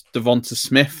players, Devonta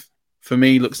Smith for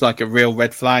me looks like a real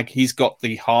red flag. He's got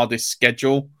the hardest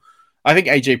schedule. I think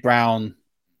AJ Brown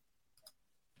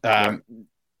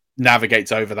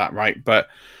navigates over that, right? But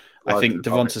I think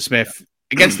Devonta Smith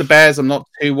against the Bears, I'm not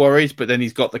too worried. But then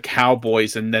he's got the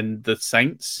Cowboys and then the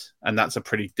Saints, and that's a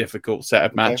pretty difficult set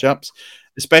of matchups,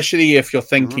 especially if you're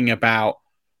thinking about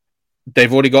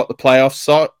they've already got the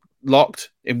playoffs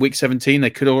locked in week 17. They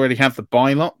could already have the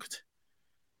bye locked.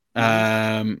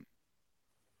 I'm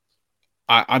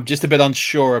just a bit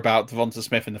unsure about Devonta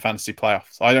Smith in the fantasy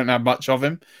playoffs. I don't know much of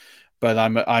him,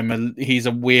 but he's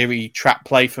a weary trap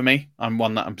play for me. I'm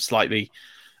one that I'm slightly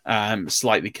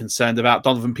concerned about.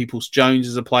 Donovan Peoples-Jones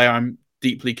is a player I'm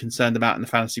deeply concerned about in the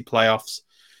fantasy playoffs.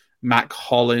 Mac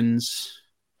Hollins,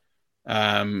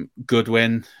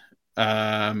 Goodwin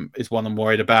is one I'm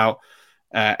worried about.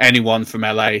 Anyone from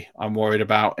LA I'm worried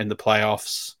about in the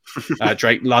playoffs.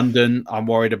 Drake London I'm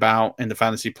worried about in the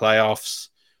fantasy playoffs.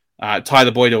 Tyler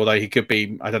Boyd, although he could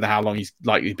be, I don't know how long he's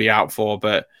likely to be out for,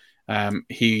 but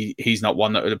he's not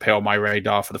one that would appear on my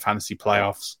radar for the fantasy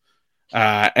playoffs.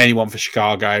 Anyone for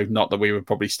Chicago, not that we were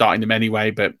probably starting them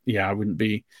anyway, but yeah, I wouldn't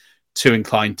be too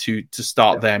inclined to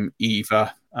start them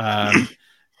either.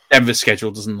 Denver's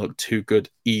schedule doesn't look too good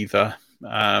either.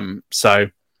 So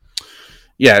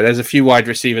yeah, there's a few wide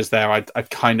receivers there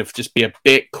I'd kind of just be a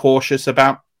bit cautious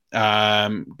about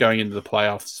going into the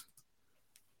playoffs.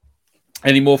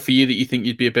 Any more for you that you think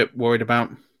you'd be a bit worried about?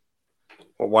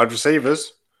 What, wide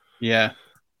receivers? Yeah.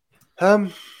 Other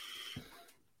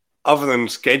than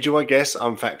schedule, I guess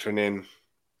I'm factoring in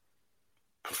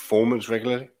performance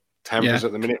regularly. Tampa's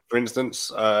at the minute, for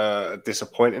instance,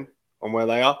 disappointing on where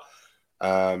they are.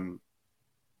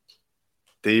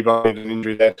 Debo an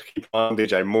injury there to keep an eye on.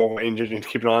 DJ Moore injured to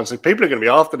keep an eye on. So people are going to be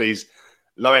after these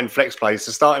low-end flex plays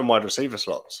to start in wide receiver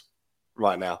slots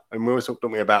right now. And we were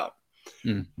talking about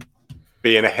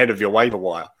being ahead of your waiver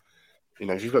wire.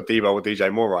 If you've got Debo or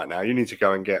DJ Moore right now, you need to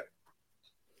go and get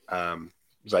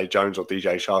Zay Jones or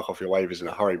DJ Shark off your waivers in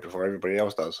a hurry before everybody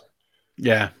else does.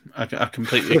 Yeah, I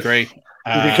completely agree.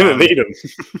 You're going to need them.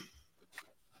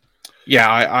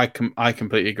 Yeah, I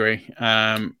completely agree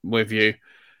with you.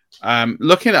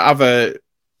 Looking at other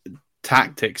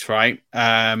tactics, right?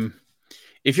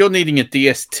 If you're needing a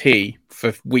DST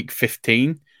for week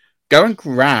 15, go and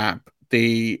grab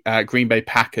the Green Bay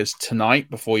Packers tonight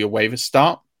before your waivers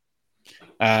start.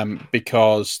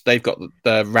 because they've got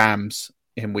the Rams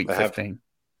in week 15.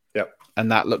 Yep.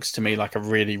 And that looks to me like a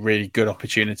really, really good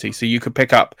opportunity. So you could pick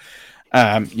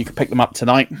them up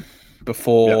tonight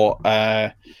before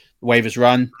waivers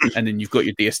run, and then you've got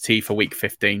your DST for week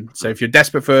 15. So if you're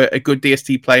desperate for a good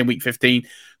DST play in week 15,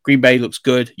 Green Bay looks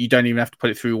good. You don't even have to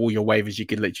put it through all your waivers. You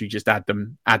could literally just add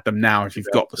them now if you've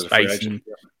got the space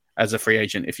as a free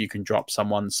agent, if you can drop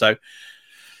someone. So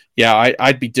yeah,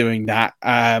 I'd be doing that.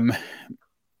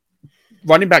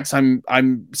 Running backs,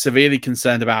 I'm severely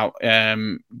concerned about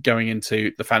going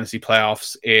into the fantasy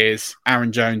playoffs is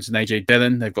Aaron Jones and AJ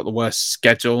Dillon. They've got the worst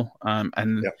schedule,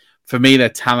 and for me, their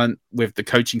talent with the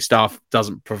coaching staff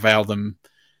doesn't prevail them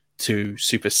to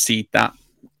supersede that.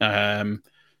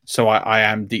 So I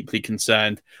am deeply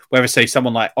concerned. Whether, say,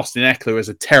 someone like Austin Eckler has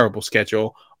a terrible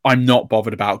schedule, I'm not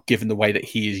bothered about given the way that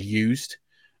he is used.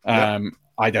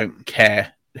 I don't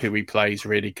care who he plays,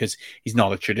 really, because he's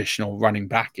not a traditional running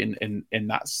back in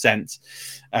that sense.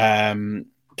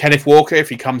 Kenneth Walker, if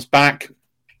he comes back,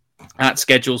 that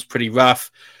schedule's pretty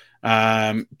rough.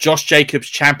 Josh Jacobs'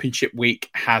 championship week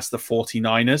has the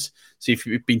 49ers. So if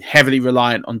you've been heavily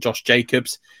reliant on Josh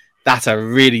Jacobs, that's a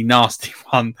really nasty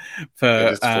one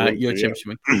for your championship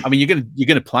week. I mean, you're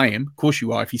gonna play him. Of course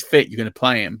you are. If he's fit, you're gonna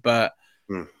play him. But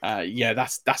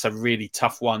that's a really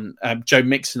tough one. Joe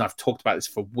Mixon, I've talked about this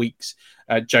for weeks.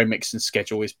 Joe Mixon's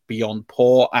schedule is beyond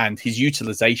poor, and his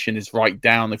utilization is right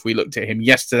down. If we looked at him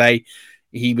yesterday,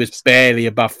 he was barely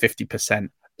above 50%.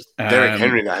 Derrick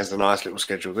Henry that has a nice little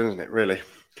schedule, doesn't it? Really,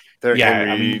 Derrick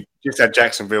Henry. Just had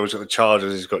Jacksonville, he's got the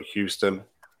Chargers, he's got Houston.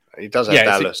 He does have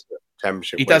Dallas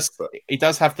championship. He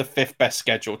does have the 5th best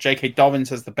schedule. J.K. Dobbins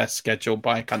has the best schedule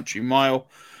by a country mile,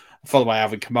 followed by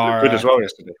Alvin Kamara. Good as well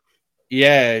yesterday.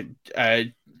 Yeah.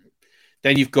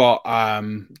 Then you've got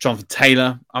Jonathan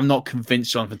Taylor. I'm not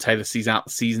convinced Jonathan Taylor sees out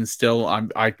the season still.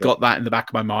 I got that in the back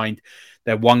of my mind.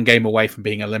 They're one game away from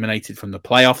being eliminated from the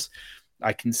playoffs.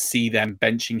 I can see them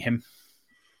benching him.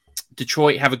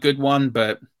 Detroit have a good one,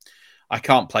 but I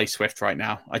can't play Swift right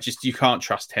now. You can't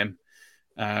trust him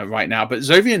right now. But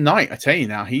Zovian Knight, I tell you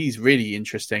now, he's really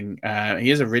interesting. He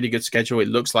has a really good schedule. It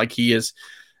looks like he has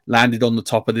landed on the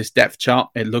top of this depth chart.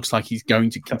 It looks like he's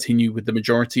going to continue with the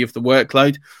majority of the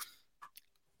workload.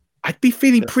 I'd be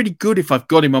feeling pretty good if I've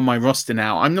got him on my roster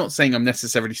now. I'm not saying I'm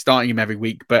necessarily starting him every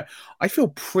week, but I feel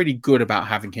pretty good about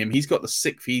having him. He's got the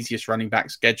 6th easiest running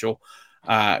back schedule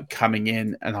coming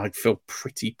in, and I'd feel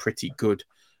pretty good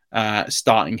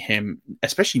starting him,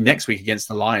 especially next week against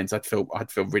the Lions. I'd feel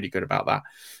really good about that.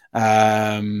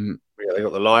 They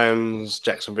got the Lions,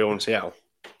 Jacksonville, and Seattle.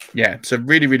 Yeah, it's a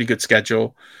really, really good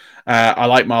schedule. I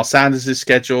like Miles Sanders'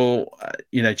 schedule.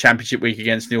 Championship week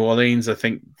against New Orleans. I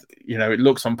think, it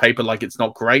looks on paper like it's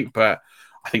not great, but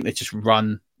I think they just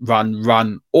run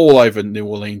all over New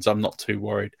Orleans. I'm not too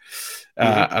worried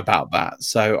about that.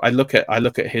 So I look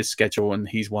at his schedule, and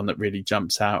he's one that really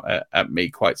jumps out at me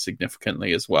quite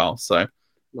significantly as well. So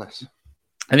nice.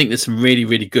 I think there's some really,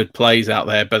 really good plays out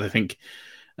there, but I think,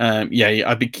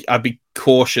 I'd be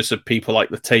cautious of people like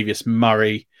Latavius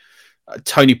Murray.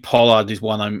 Tony Pollard is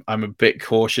one I'm a bit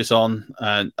cautious on.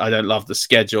 I don't love the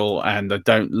schedule, and I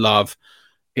don't love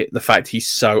the fact he's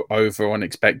so over on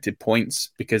expected points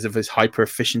because of his hyper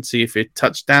efficiency of his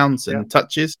touchdowns and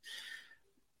touches.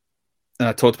 And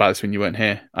I talked about this when you weren't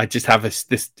here. I just have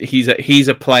this. He's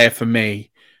a player for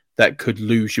me that could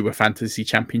lose you a fantasy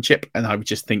championship, and I would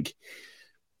just think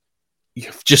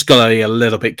you've just got to be a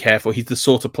little bit careful. He's the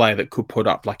sort of player that could put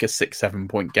up like a 6-7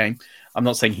 point game. I'm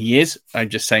not saying he is. I'm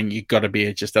just saying you've got to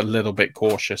be just a little bit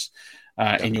cautious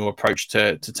in your approach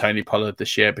to Tony Pollard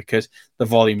this year, because the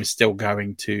volume is still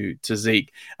going to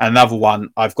Zeke. Another one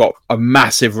I've got a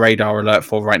massive radar alert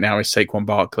for right now is Saquon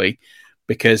Barkley,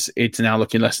 because it's now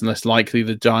looking less and less likely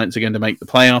the Giants are going to make the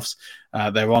playoffs.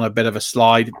 They're on a bit of a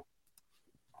slide.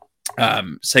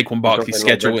 Saquon Barkley's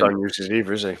schedule.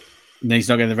 Either, is he? He's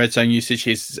not getting the red zone usage.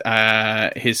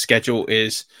 His schedule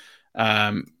is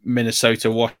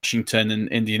Minnesota, Washington, and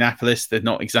Indianapolis. They're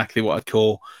not exactly what I'd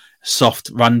call soft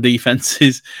run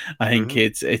defenses. I think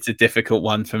it's a difficult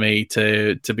one for me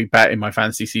to be betting my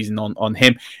fantasy season on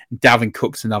him. Dalvin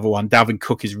Cook's another one. Dalvin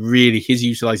Cook is really, his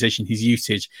utilization, his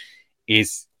usage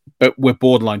is, but we're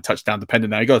borderline touchdown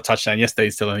dependent now. He got a touchdown yesterday,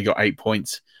 still only got 8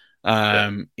 points.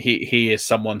 He is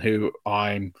someone who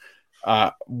I'm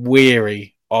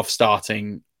weary of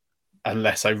starting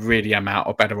unless I really am out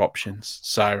of better options.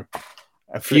 So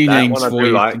a few names for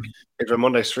you. Like is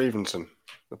Ramondre Stevenson,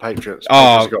 the Patriots.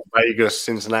 Got Vegas,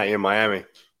 Cincinnati, and Miami.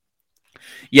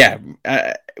 Yeah,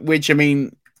 which I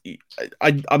mean,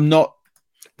 I'm not.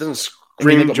 It doesn't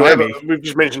scream. We've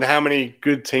just mentioned how many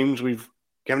good teams we've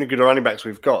How many good running backs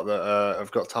we've got that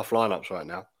have got tough lineups right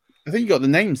now? I think you got the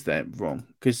names there wrong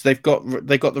because they've got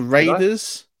the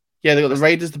Raiders. Yeah, they got the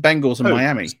Raiders, the Bengals, and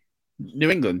Miami, New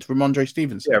England. Ramondre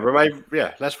Stevenson.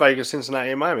 Yeah, Las Vegas,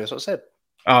 Cincinnati, and Miami. That's what I said.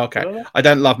 Oh, okay. I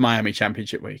don't love Miami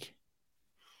Championship Week,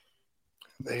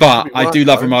 but I do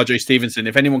love Ramondre Stevenson.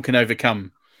 If anyone can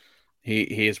overcome,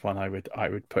 he is one I would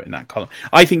put in that column.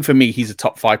 I think for me, he's a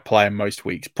top 5 player most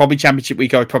weeks. Probably Championship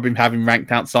Week, I would probably have him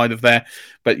ranked outside of there.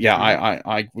 But yeah,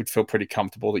 I would feel pretty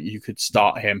comfortable that you could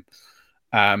start him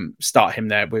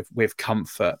there with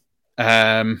comfort.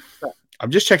 I'm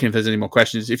just checking if there's any more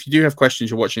questions. If you do have questions,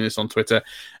 you're watching this on Twitter,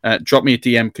 drop me a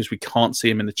DM because we can't see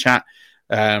them in the chat.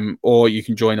 Or you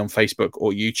can join on Facebook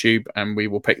or YouTube and we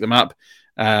will pick them up.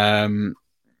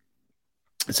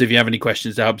 So if you have any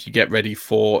questions to help you get ready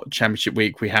for Championship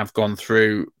Week, we have gone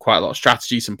through quite a lot of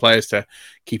strategies, some players to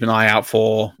keep an eye out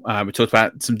for. We talked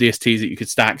about some DSTs that you could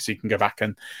stack, so you can go back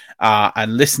and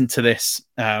listen to this.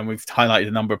 We've highlighted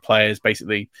a number of players.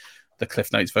 Basically, the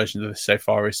Cliff Notes version of this so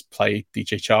far is play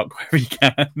DJ Chark wherever you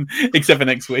can, except for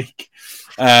next week.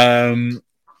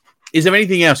 Is there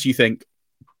anything else you think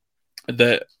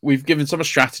that we've given some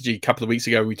strategy? A couple of weeks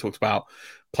ago, we talked about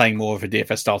playing more of a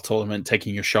DFS style tournament,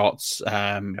 taking your shots,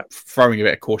 throwing a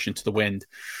bit of caution to the wind.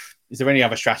 Is there any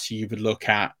other strategy you would look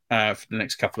at for the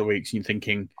next couple of weeks? You're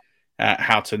thinking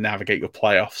how to navigate your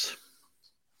playoffs?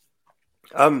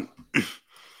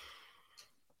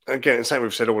 Again, the same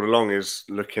we've said all along is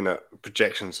looking at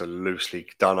projections are loosely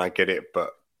done. I get it,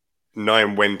 but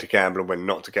knowing when to gamble and when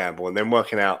not to gamble, and then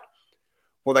working out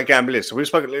what that gamble is. So we've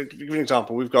spoken. To give you an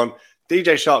example. We've gone.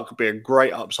 DJ Chark could be a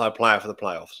great upside player for the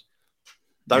playoffs.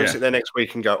 Don't sit there next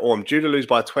week and go, I'm due to lose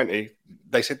by 20.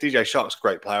 They said DJ Shark's a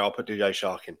great player. I'll put DJ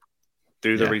Chark in.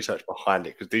 Do the research behind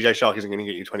it because DJ Chark isn't going to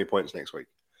get you 20 points next week.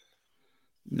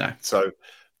 No. So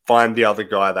find the other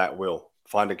guy that will.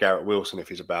 Find a Garrett Wilson if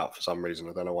he's about for some reason.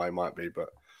 I don't know why he might be, but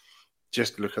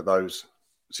just look at those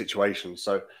situations.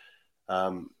 So,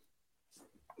 know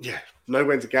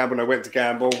when to gamble, know when to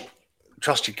gamble.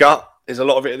 Trust your gut is a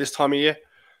lot of it at this time of year.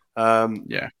 I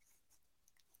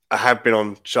have been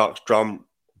on Shark's drum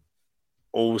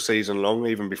all season long.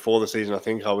 Even before the season, I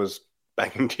think I was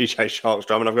banging DJ Shark's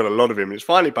drum, and I've got a lot of him. It's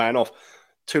finally paying off.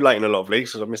 Too late in a lot of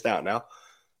leagues because I've missed out now.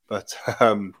 But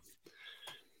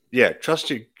trust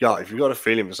your gut. If you've got a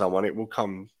feeling for someone, it will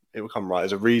come right.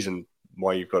 There's a reason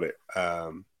why you've got it.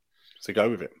 So go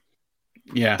with it.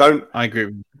 Yeah, I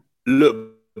agree.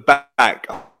 Look back at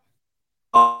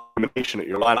your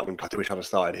lineup and I wish I'd have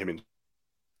started him in.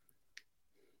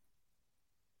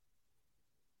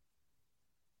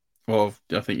 Well,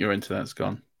 I think you're into that. It's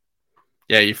gone.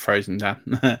 Yeah, you've frozen down.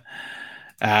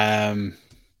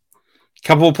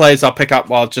 Couple of players I'll pick up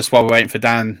while we're waiting for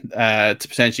Dan to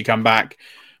potentially come back.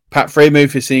 Pat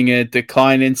Freiermuth is seeing a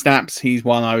decline in snaps. He's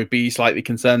one I would be slightly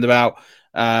concerned about.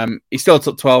 He's still a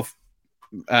top 12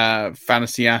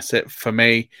 fantasy asset for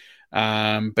me,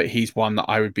 but he's one that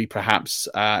I would be perhaps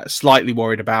slightly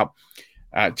worried about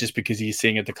just because he's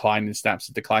seeing a decline in snaps,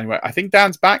 a decline where I think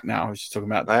Dan's back now. I was just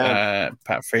talking about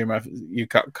Pat Freiermuth. You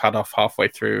got cut off halfway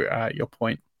through your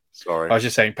point. Sorry. I was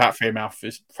just saying Pat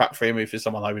Freiermuth is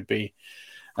someone I would be,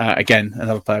 again,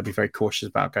 another player I'd be very cautious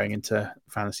about going into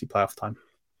fantasy playoff time.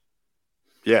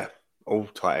 Yeah, all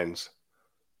tight ends,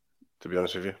 to be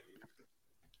honest with you.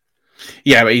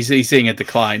 Yeah, but he's seeing a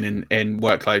decline in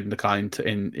workload and decline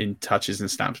in touches and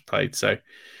snaps played. So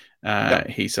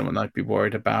he's someone I'd be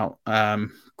worried about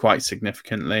quite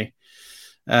significantly.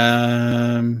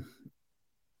 I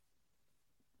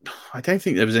don't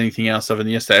think there was anything else other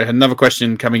than yesterday. I had another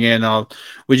question coming in.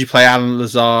 Would you play Allen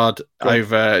Lazard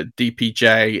over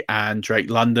DPJ and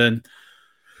Drake London?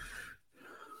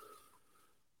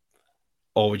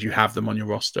 Or would you have them on your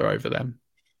roster over them?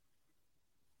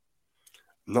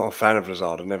 Not a fan of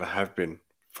Lazard. I never have been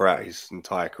throughout his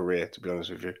entire career, to be honest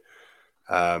with you.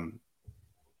 I'd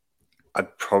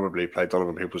probably play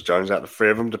Donovan Peoples-Jones out of the three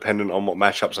of them, depending on what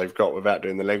matchups they've got without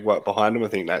doing the legwork behind them. I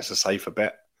think that's a safer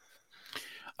bet.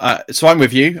 So I'm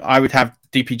with you. I would have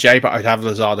DPJ, but I'd have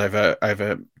Lazard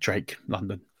over Drake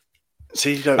London.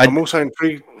 See, I'm also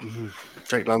intrigued.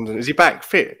 Drake London, is he back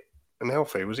fit and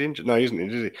healthy? Was he injured? No, he isn't,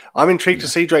 is he? I'm intrigued to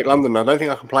see Drake London. I don't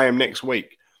think I can play him next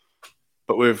week.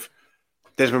 But with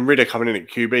Desmond Ridder coming in at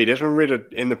QB, Desmond Ridder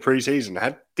in the preseason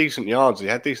had decent yards. He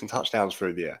had decent touchdowns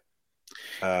through the air.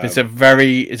 It's a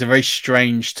very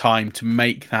strange time to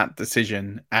make that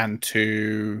decision and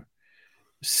to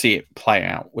see it play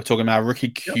out. We're talking about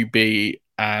rookie QB,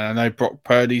 and I know Brock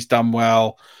Purdy's done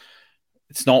well.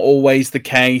 It's not always the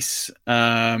case.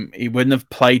 He wouldn't have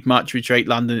played much with Drake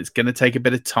London. It's going to take a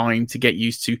bit of time to get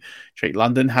used to. Drake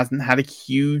London hasn't had a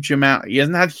huge amount. He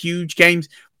hasn't had huge games.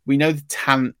 We know the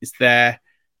talent is there.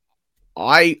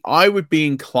 I would be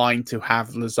inclined to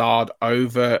have Lazard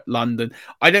over London.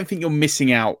 I don't think you're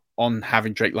missing out on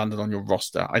having Drake London on your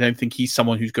roster. I don't think he's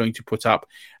someone who's going to put up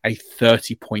a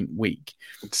 30-point week.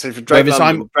 So for Drake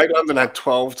London had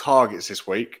 12 targets this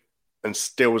week and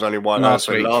still was only last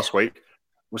week.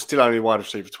 Was still only wide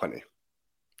receiver 20.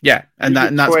 Yeah, and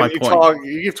that's my point.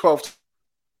 You give 12.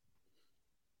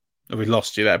 We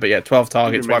lost you there, but yeah, 12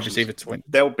 targets, wide receiver 20.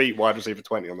 They'll beat wide receiver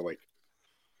 20 on the week.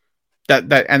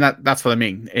 That's what I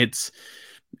mean.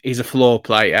 He's a floor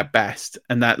play at best,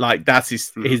 and that's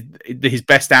his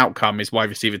best outcome is wide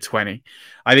receiver 20.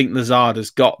 I think Lazard has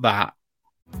got that.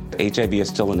 HIV is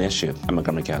still an issue in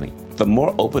Montgomery County. The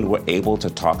more open we're able to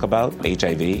talk about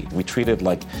HIV, we treat it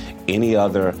like any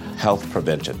other health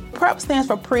prevention. PrEP stands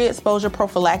for pre-exposure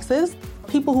prophylaxis.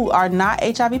 People who are not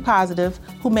HIV positive,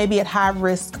 who may be at high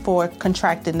risk for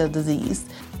contracting the disease.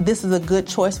 This is a good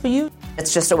choice for you.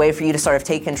 It's just a way for you to sort of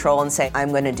take control and say,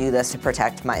 I'm going to do this to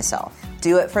protect myself.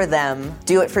 Do it for them.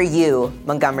 Do it for you,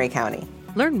 Montgomery County.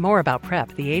 Learn more about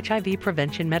PrEP, the HIV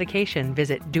prevention medication.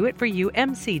 Visit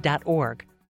doitforyoumc.org.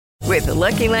 With the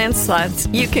Lucky Land Slots,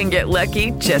 you can get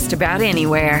lucky just about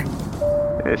anywhere.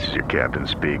 This is your captain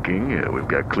speaking. We've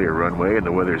got clear runway and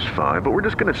the weather's fine, but we're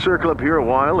just going to circle up here a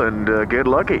while and get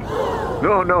lucky.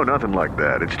 No, nothing like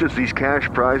that. It's just these cash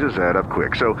prizes add up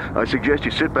quick. So I suggest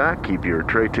you sit back, keep your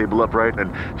tray table upright,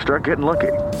 and start getting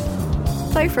lucky.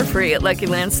 Play for free at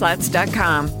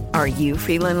LuckyLandSlots.com. Are you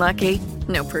feeling lucky?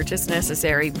 No purchase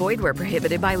necessary. Void where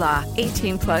prohibited by law.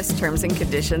 18+ terms and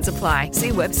conditions apply. See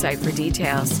website for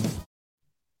details.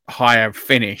 Higher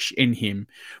finish in him.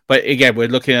 But again, we're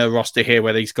looking at a roster here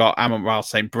where he's got Amon-Ra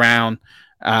St. Brown.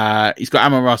 He's got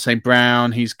Amon-Ra St.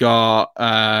 Brown. He's got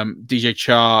DJ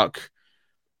Chark.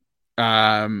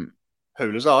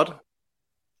 Who, Lazard?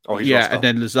 Oh, he's yeah, and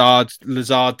then Lazard,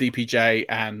 DPJ,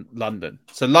 and London.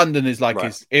 So London is like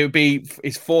it would be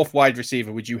his fourth wide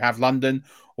receiver. Would you have London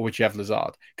or would you have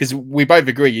Lazard? Because we both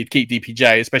agree you'd keep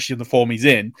DPJ, especially in the form he's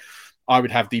in. I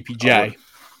would have DPJ.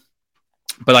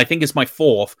 But I think it's my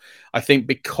fourth. I think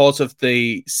because of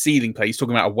the ceiling play, he's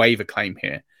talking about a waiver claim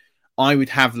here. I would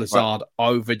have Lazard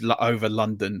over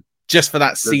London just for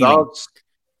that ceiling. Lazard's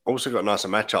also got nicer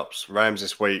matchups. Rams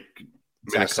this week,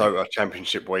 Minnesota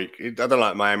championship week. I don't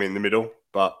like Miami in the middle,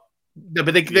 but they're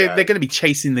going to be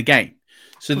chasing the game.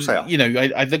 So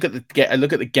I look at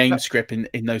the game script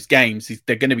in those games.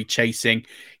 They're going to be chasing.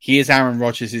 He is Aaron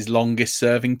Rodgers' longest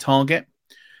serving target.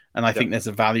 And I think there's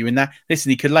a value in that. Listen,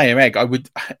 he could lay an egg. I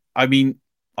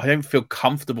don't feel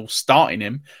comfortable starting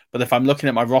him, but if I'm looking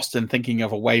at my roster and thinking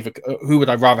of a waiver, who would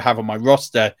I rather have on my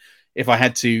roster if I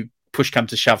had to push come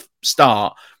to shove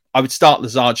start? I would start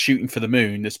Lazard shooting for the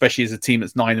moon, especially as a team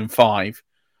that's 9-5,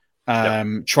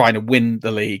 trying to win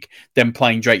the league, then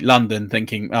playing Drake London,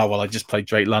 thinking, oh, well, I just played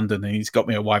Drake London and he's got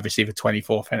me a wide receiver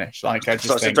 24 finish. So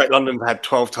Drake London had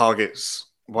 12 targets.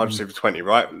 Wide receiver 20,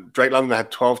 right? Drake London had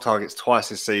 12 targets twice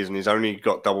this season. He's only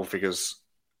got double figures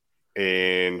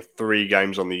in 3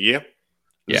 games on the year.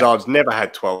 Lazard's never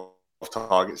had 12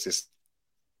 targets this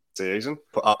season,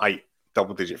 put up 8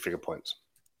 double-digit figure points.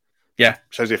 Yeah.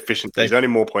 Shows the efficiency. There's only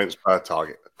more points per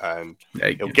target, and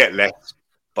he'll get less,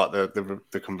 but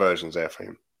the conversion's there for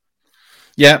him.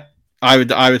 Yeah. I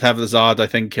would have Lazard. I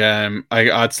think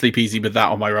I'd sleep easy with that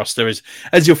on my roster as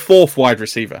your fourth wide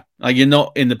receiver. Like, you're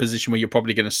not in the position where you're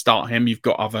probably going to start him. You've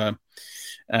got other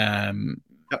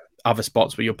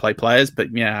spots where you'll play players.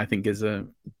 But yeah, I think as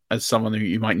someone who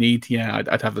you might need,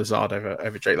 I'd have Lazard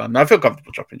over Drake London. I feel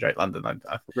comfortable dropping Drake London. I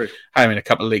had him in a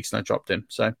couple of leagues and I dropped him.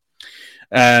 So,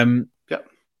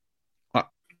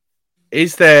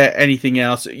 is there anything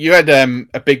else? You had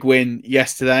a big win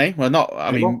yesterday. Well, not.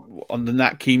 I mean, on the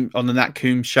Nat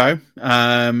Coombs show,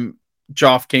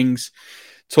 DraftKings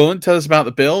tournament. Tell us about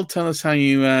the build. Tell us how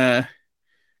you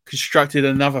constructed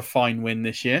another fine win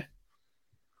this year.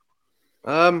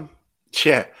 I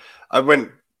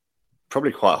went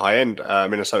probably quite high end.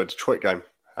 Minnesota Detroit game.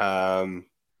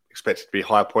 Expected to be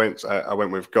high points. I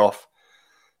went with Goff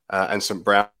and St.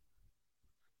 Brown.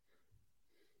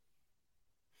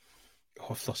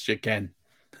 I've lost you again.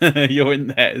 You're in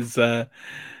there as and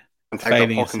take up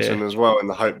Hockenson as well in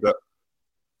the hope that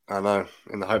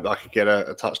I could get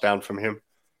a touchdown from him.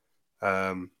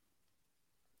 Can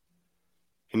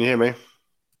you hear me?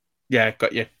 Yeah,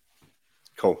 got you.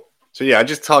 Cool. So I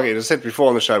just targeted. I said before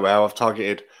on the show how I've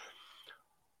targeted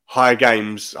higher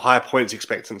games, higher points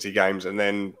expectancy games, and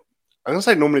then I'm gonna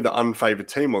say normally the unfavored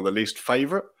team or the least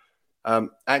favorite.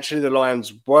 Actually, the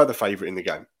Lions were the favourite in the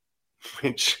game,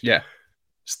 which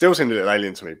still seemed a little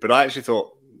alien to me. But I actually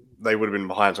thought they would have been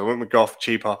behind. So I went with Goff,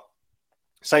 cheaper,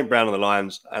 St. Brown on the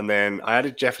Lions, and then I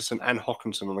added Jefferson and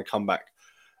Hockenson on the comeback,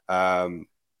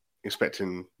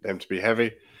 expecting them to be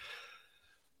heavy.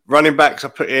 Running backs, I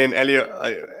put in Elliott.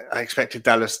 I expected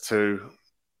Dallas to,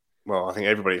 I think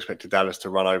everybody expected Dallas to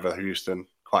run over Houston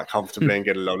quite comfortably and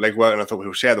get a lot of leg work. And I thought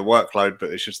he'll share the workload, but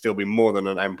there should still be more than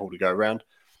an ample to go around.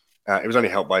 It was only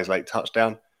helped by his late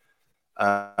touchdown.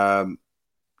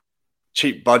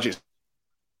 Cheap budget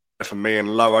for me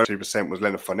and low 2% was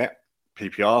Leonard Fournette,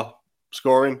 PPR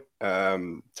scoring.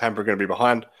 Tampa are going to be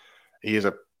behind. He is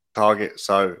a target.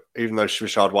 So even though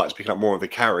Rashad White's picking up more of the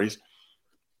carries,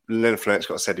 Leonard Fournette's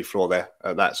got a steady floor there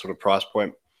at that sort of price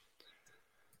point.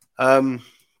 Evan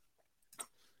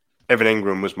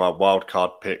Ingram was my wild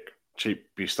card pick. Cheap,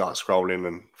 you start scrolling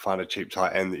and find a cheap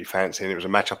tight end that you fancy. And it was a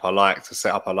matchup I liked, a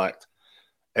setup I liked.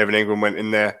 Evan Ingram went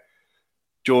in there.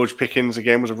 George Pickens,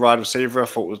 again, was a wide receiver. I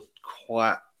thought was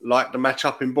quite like the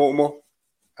matchup in Baltimore.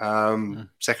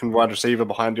 Second wide receiver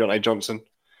behind Deontay Johnson.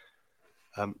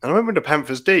 And I went with the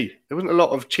Panthers D. There wasn't a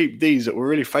lot of cheap Ds that were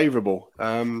really favourable.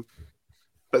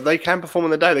 But they can perform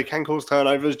on the day. They can cause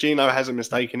turnovers. Geno hasn't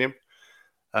mistaken him.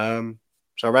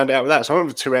 So I round it out with that. So I went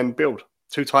with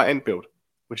two tight end build,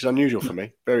 which is unusual for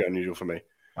me. Very unusual for me.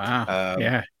 Wow.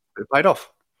 It paid off.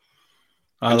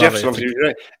 And Jefferson,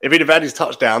 obviously, if he'd have had his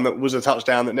touchdown that was a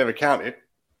touchdown that never counted,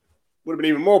 would have been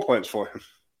even more points for him.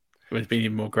 Would have been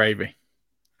even more gravy.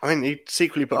 I mean, he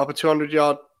secretly put up a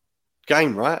 200-yard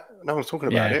game, right? No one's talking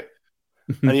about it.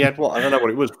 And he had what? I don't know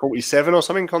what it was, 47 or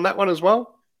something on that one as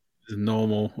well.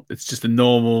 It's just a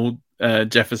normal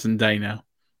Jefferson day now.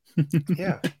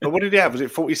 Yeah. But what did he have? Was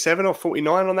it 47 or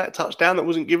 49 on that touchdown that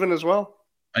wasn't given as well?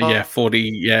 40.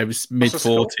 Yeah, it was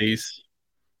mid-40s.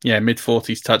 Yeah,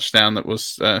 mid-40s touchdown that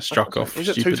was struck off. He was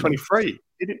at 223.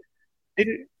 He'd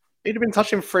have been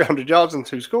touching 300 yards and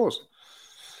 2 scores.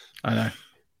 I know.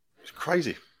 It's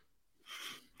crazy.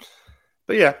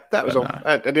 But yeah, that was all.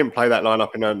 I didn't play that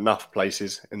lineup in enough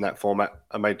places in that format.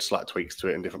 I made slight tweaks to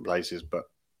it in different places, but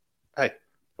hey,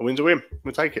 a win's a win.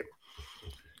 We'll take it.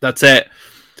 That's it.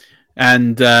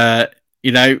 And,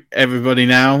 everybody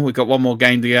now, we've got one more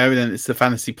game to go, then it's the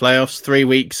fantasy playoffs. 3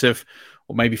 weeks of,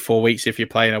 or maybe 4 weeks if you're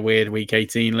playing a weird Week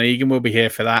 18 league, and we'll be here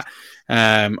for that.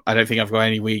 I don't think I've got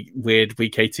any weird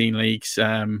Week 18 leagues,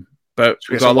 but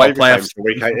we've got a lot of playoffs. For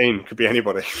Week 18 could be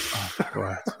anybody. Oh,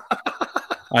 right.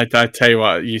 I tell you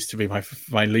what, it used to be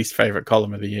my least favourite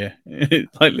column of the year.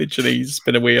 Like literally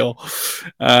spin a wheel.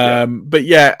 But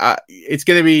yeah, it's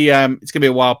going to be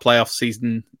a wild playoff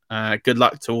season. Good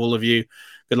luck to all of you.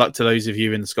 Good luck to those of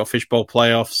you in the Scott Fish Bowl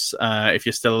playoffs. If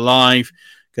you're still alive,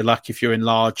 good luck if you're in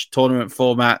large tournament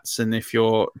formats and if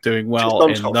you're doing well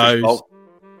in those.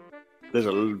 There's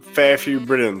a fair few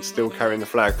Britons still carrying the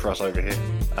flag for us over here.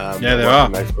 There are.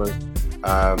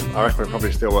 I reckon we're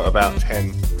probably still at about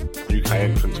 10 UK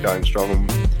entrants going strong.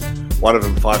 And one of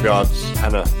them, 5 yards,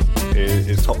 Hannah,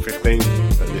 is top 15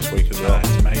 this week as well.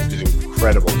 That's amazing. It's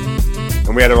incredible.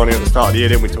 And we had her on here at the start of the year,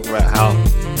 didn't we? Talking about how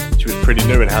she was pretty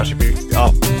new and how she picked it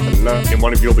up and learned in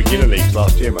one of your beginner leagues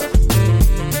last year, mate.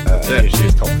 She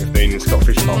is top 15 in Scott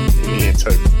Fish Bowl in year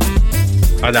 2.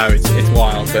 I know, it's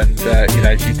wild, and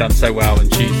she's done so well,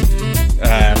 and she's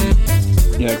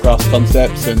grasped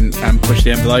concepts and pushed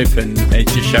the envelope, and it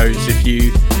just shows if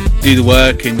you do the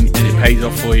work and it pays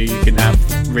off for you, you can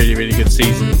have really, really good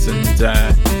seasons.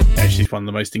 And she's one of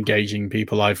the most engaging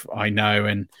people I know,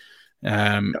 and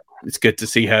it's good to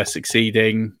see her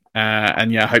succeeding.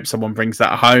 And I hope someone brings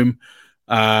that home,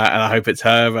 and I hope it's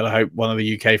her, and I hope one of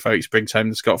the UK folks brings home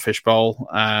the Scott Fish Bowl.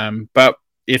 But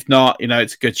if not,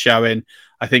 it's a good showing.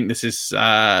 I think this is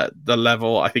the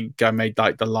level. I think I made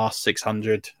like the last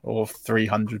 600 or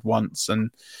 300 once,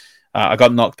 and I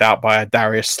got knocked out by a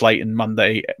Darius Slayton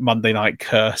Monday night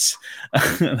curse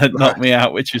that knocked me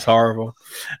out, which is horrible.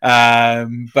 But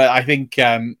I think,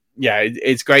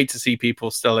 it's great to see people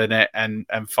still in it and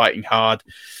fighting hard.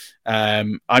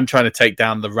 I'm trying to take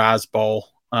down the Raz Bowl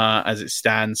as it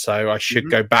stands, so I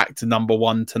should go back to number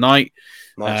 1 tonight.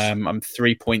 Nice. I'm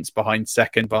 3 points behind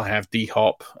second, but I have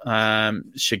D-Hop.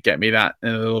 Should get me that in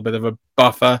a little bit of a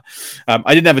buffer.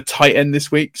 I didn't have a tight end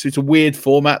this week, so it's a weird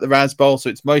format, the Raz Bowl. So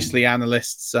it's mostly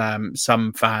analysts,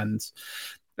 some fans,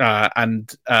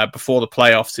 and before the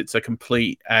playoffs, it's a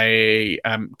complete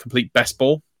best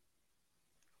ball.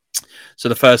 So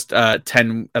the first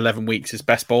 10, 11 weeks is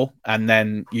best ball, and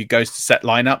then you goes to set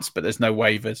lineups, but there's no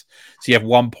waivers. So you have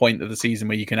 1 point of the season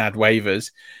where you can add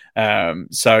waivers.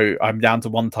 So I'm down to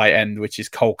one tight end, which is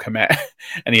Cole Kmet,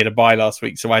 and he had a bye last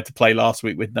week, so I had to play last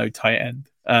week with no tight end.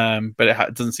 but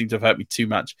it doesn't seem to have hurt me too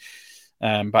much.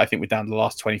 But I think we're down to the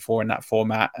last 24 in that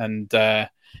format. And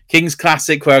Kings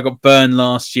Classic, where I got burned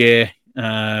last year,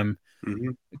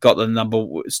 got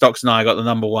the Stocks and I got the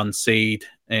number 1 seed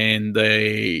in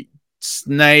the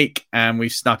Snake, and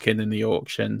we've snuck in the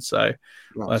auction. So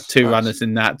we'll have 2 runners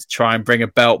in that to try and bring a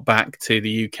belt back to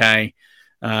the UK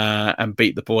and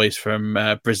beat the boys from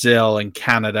Brazil and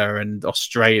Canada and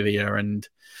Australia and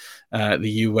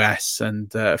the US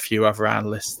and a few other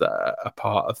analysts that are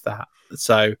part of that.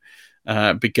 So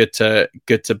it'd be good to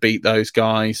beat those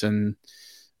guys and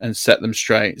set them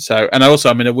straight. So, and also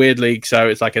I'm in a weird league, so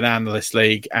it's like an analyst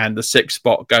league, and the 6th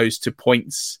spot goes to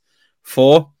points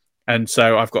 4. And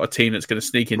so I've got a team that's going to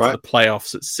sneak into the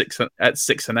playoffs at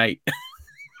 6 and 8.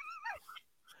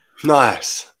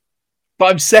 Nice.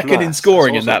 But I'm second in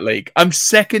scoring in that league. I'm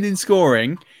second in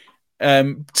scoring,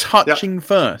 touching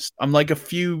first. I'm like a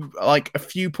few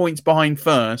points behind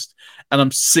first, and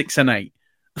I'm 6 and 8.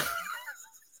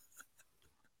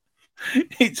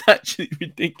 It's actually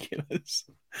ridiculous.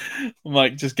 I'm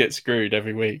like, just get screwed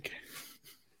every week.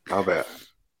 I'll bet.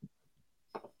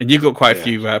 And you've got quite a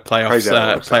few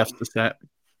playoffs to set.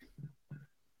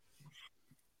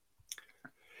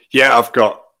 Yeah, I've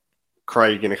got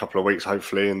Craig in a couple of weeks,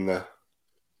 hopefully, in the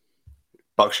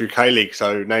Bucks UK League.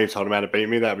 So now you've told him how to beat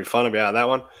me. That'll be fun. I'll be out of that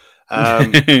one.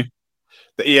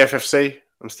 The EFFC,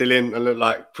 I'm still in. I look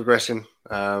like progressing.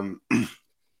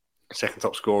 Second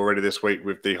top scorer already this week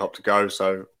with D-Hop to go.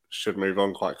 So should move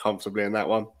on quite comfortably in that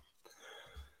one.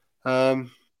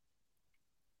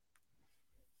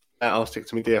 I'll stick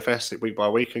to my DFS week by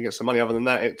week and get some money. Other than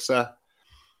that, it's I'm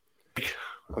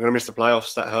going to miss the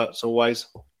playoffs. That hurts always.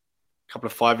 A couple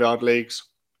of 5-yard leagues,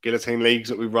 guillotine leagues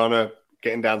that we run are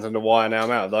getting down to the wire now.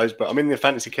 I'm out of those, but I'm in the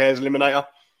Fantasy Cares Eliminator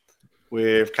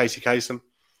with Casey Kasem.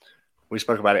 We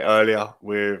spoke about it earlier.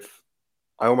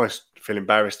 I almost feel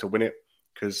embarrassed to win it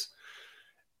because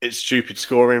it's stupid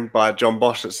scoring by John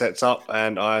Bosch that sets up,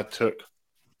 and I took, I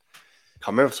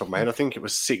can't remember off the top of my head, I think it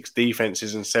was 6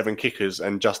 defenses and 7 kickers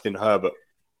and Justin Herbert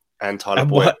and Tyler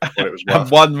Boyd. It was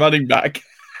and 1 running back.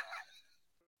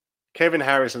 Kevin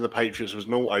Harris of the Patriots was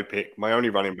an auto pick, my only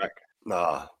running back.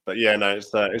 But yeah, no,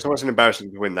 it's almost an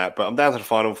embarrassing to win that. But I'm down to the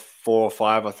final 4 or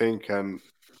 5, I think, and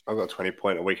I've got a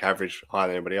 20-point a week average higher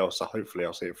than anybody else. So hopefully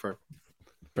I'll see it through.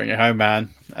 Bring it home, man.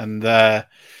 And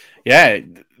yeah,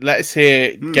 let us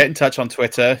hear. Get in touch on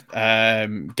Twitter.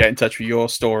 Get in touch with your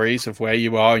stories of where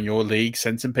you are in your league.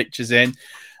 Send some pictures in.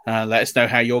 Let us know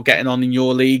how you're getting on in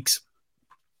your leagues.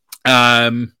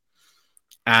 And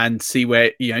see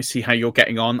how you're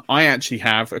getting on. I actually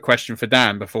have a question for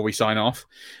Dan before we sign off.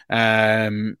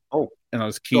 And I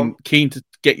was keen to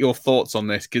get your thoughts on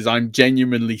this because I'm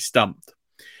genuinely stumped.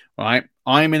 Right,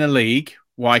 I'm in a league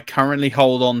where I currently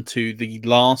hold on to the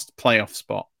last playoff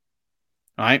spot.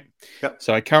 Right,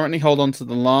 so I currently hold on to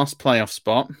the last playoff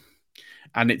spot,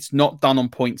 and it's not done on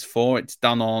points 4. It's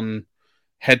done on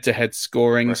head-to-head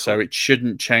scoring, so it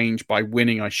shouldn't change by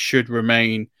winning. I should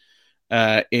remain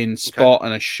in spot,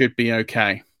 and I should be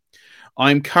okay.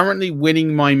 I'm currently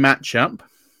winning my matchup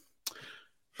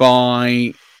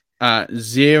by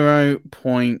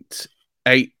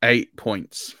 0.88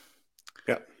 points.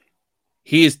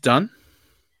 He is done.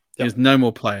 There's no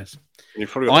more players.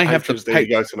 You've probably got the Patriots there you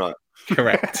go tonight.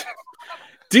 Correct.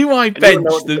 Do I bench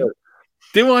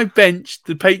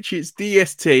the Patriots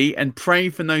DST and pray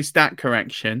for no stat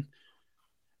correction?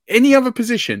 Any other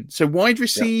position? So wide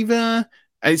receiver,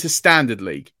 and it's a standard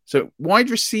league. So wide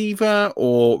receiver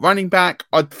or running back,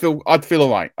 I'd feel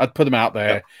all right. I'd put them out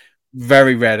there. Yeah.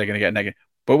 Very rare they're going to get negative.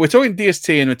 But we're talking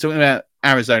DST and we're talking about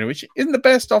Arizona, which isn't the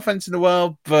best offense in the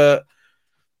world, but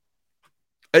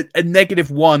a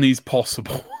 -1 is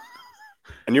possible.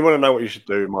 And you want to know what you should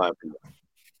do, in my opinion.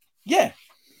 Yeah.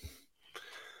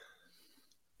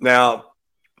 Now,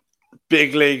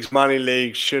 big leagues, money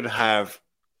leagues should have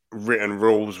written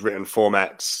rules, written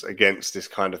formats against this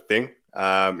kind of thing,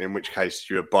 in which case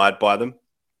you abide by them.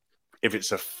 If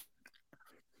it's a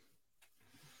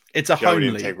home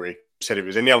league. Integrity. Said if it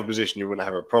was any other position, you wouldn't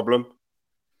have a problem.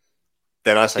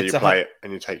 Then I say you play it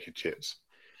and you take your chips.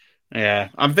 Yeah,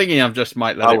 I'm thinking I just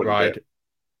might let it ride.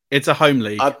 It's a home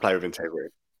league. I'd play with integrity.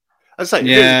 I'd say if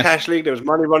it was a cash league, there was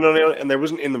money running on it, and there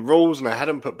wasn't in the rules, and they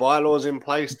hadn't put bylaws in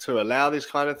place to allow this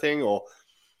kind of thing, or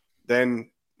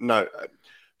then no.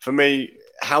 For me,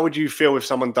 how would you feel if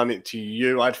someone done it to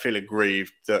you? I'd feel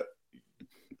aggrieved that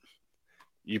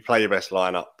you play your best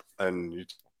lineup and you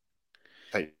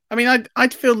take. I mean,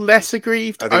 I'd feel less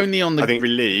aggrieved I think every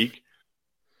league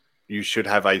you should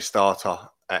have a starter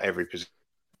at every position.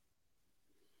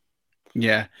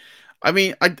 Yeah. I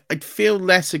mean, I'd feel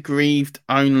less aggrieved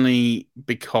only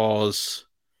because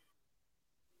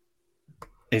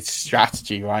it's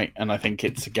strategy, right? And I think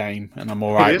it's a game, and I'm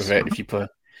all right with it if you put.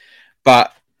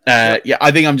 But yeah,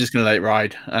 I think I'm just going to let it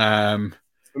ride.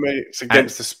 For me, it's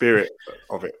against the spirit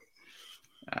of it.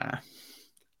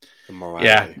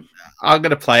 Yeah, I'm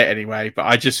going to play it anyway, but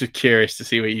I just was curious to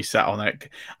see where you sat on it.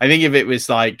 I think if it was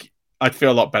like, I'd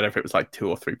feel a lot better if it was like 2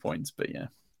 or 3 points, but yeah,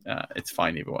 it's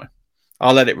fine either way.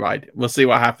 I'll let it ride. We'll see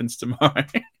what happens tomorrow.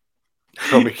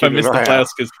 If I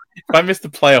miss the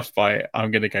playoffs by it,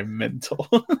 I'm going to go mental.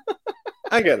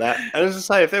 I get that. And as I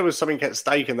say, if there was something at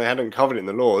stake and they hadn't covered it in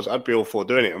the laws, I'd be all for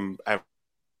doing it. And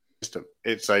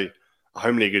it's a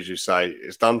home league, as you say.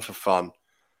 It's done for fun.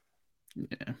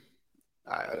 Yeah.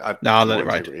 I'll let it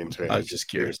ride. I was just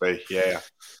curious. Yeah.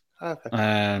 Okay.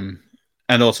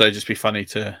 And also it'd just be funny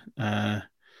to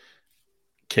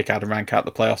kick out and rank out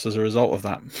the playoffs as a result of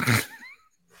that.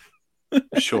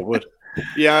 Sure would.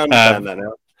 Yeah, I understand that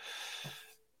now.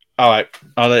 All right,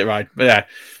 I'll let it ride. But yeah,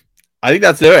 I think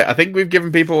that's it. I think we've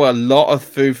given people a lot of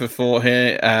food for thought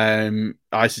here.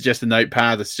 I suggest a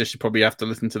notepad. I suggest you probably have to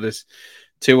listen to this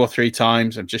 2 or 3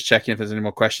 times. I'm just checking if there's any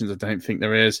more questions. I don't think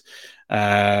there is.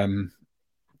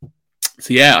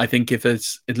 So yeah, I think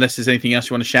unless there's anything else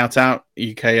you want to shout out,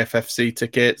 UKFFC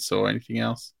tickets or anything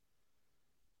else.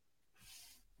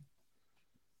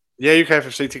 Yeah,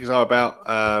 UKFFC tickets are about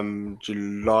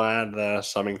July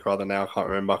something or other now. I can't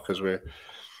remember because we're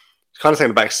kind of taking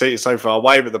the back seat so far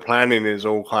away, but the planning is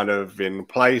all kind of in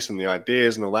place and the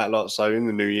ideas and all that lot. So in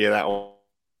the new year, that will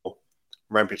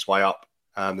ramp its way up.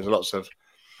 There's lots of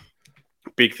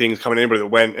big things coming.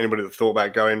 Anybody that thought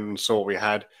about going and saw what we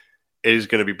had, it is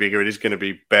going to be bigger. It is going to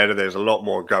be better. There's a lot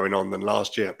more going on than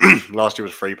last year. Last year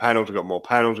was 3 panels. We've got more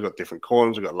panels. We've got different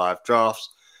corners. We've got live drafts.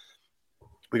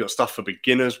 We've got stuff for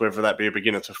beginners, whether that be a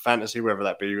beginner to fantasy, whether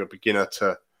that be a beginner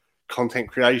to content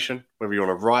creation, whether you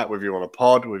want to write, whether you want to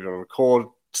pod, whether you want to record,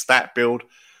 stat build.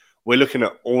 We're looking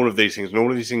at all of these things, and all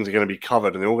of these things are going to be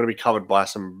covered, and they're all going to be covered by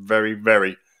some very,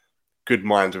 very good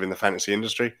minds within the fantasy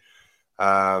industry.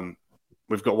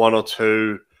 We've got 1 or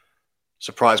 2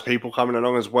 surprise people coming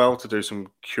along as well to do some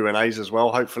Q&As as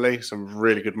well, hopefully. Some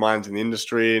really good minds in the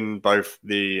industry, in both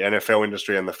the NFL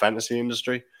industry and the fantasy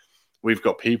industry. We've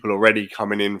got people already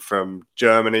coming in from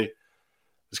Germany.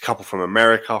 There's a couple from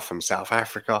America, from South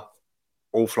Africa,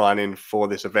 all flying in for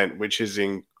this event, which is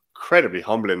incredibly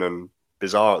humbling and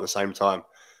bizarre at the same time,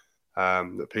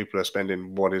 that people are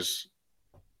spending what is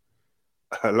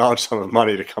a large sum of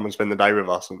money to come and spend the day with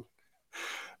us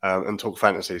and talk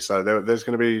fantasy. So there's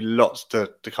going to be lots to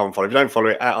come and follow. If you don't follow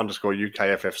it,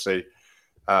 @_UKFFC,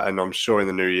 and I'm sure in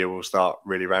the new year we'll start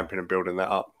really ramping and building that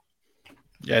up.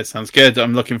 Yeah, it sounds good.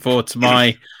 I'm looking forward to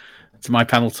my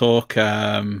panel talk.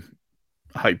 I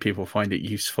hope people find it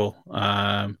useful.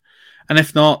 And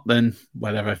if not, then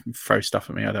whatever, throw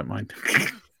stuff at me. I don't mind.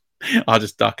 I'll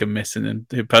just duck and miss, and then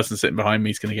the person sitting behind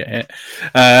me is going to get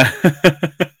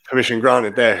hit. Permission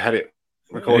granted there. Had it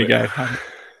recorded. There you go.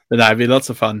 But no, it'd be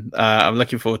lots of fun. I'm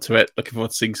looking forward to it. Looking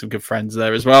forward to seeing some good friends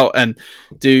there as well. And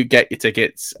do get your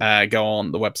tickets. Go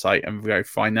on the website and go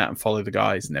find that and follow the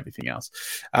guys and everything else.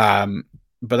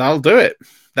 But that'll do it.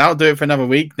 That'll do it for another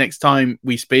week. Next time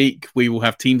we speak, we will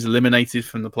have teams eliminated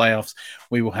from the playoffs.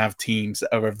 We will have teams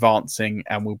that are advancing,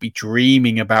 and we'll be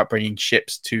dreaming about bringing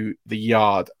ships to the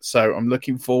yard. So I'm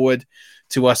looking forward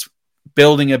to us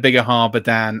building a bigger harbour,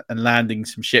 Dan, and landing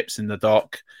some ships in the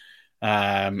dock.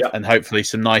 And hopefully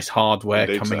some nice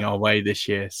hardware coming our way this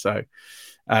year. So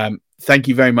thank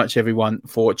you very much, everyone,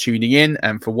 for tuning in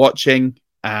and for watching.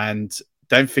 And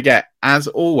don't forget, as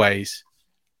always,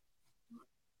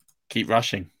 keep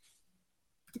rushing.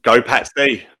 Go Pats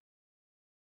D.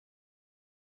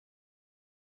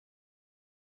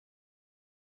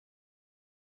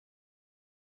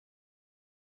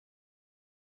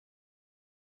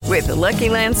 With the Lucky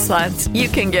Land Slots, you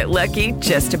can get lucky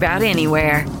just about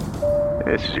anywhere.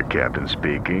 This is your captain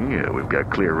speaking. We've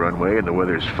got clear runway and the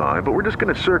weather's fine, but we're just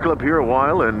going to circle up here a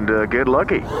while and get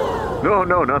lucky.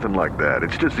 No, nothing like that.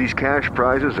 It's just these cash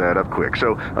prizes add up quick.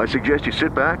 So I suggest you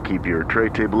sit back, keep your tray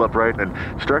table upright, and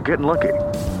start getting lucky.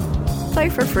 Play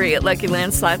for free at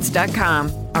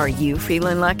LuckyLandSlots.com. Are you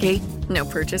feeling lucky? No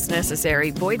purchase necessary.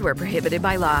 Void where prohibited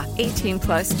by law.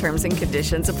 18+ terms and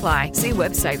conditions apply. See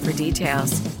website for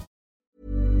details.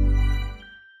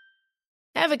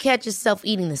 Ever catch yourself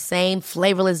eating the same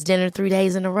flavorless dinner 3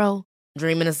 days in a row?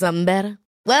 Dreaming of something better?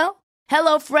 Well,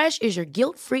 HelloFresh is your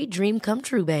guilt-free dream come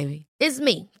true, baby. It's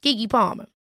me, Keke Palmer.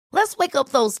 Let's wake up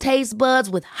those taste buds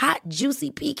with hot, juicy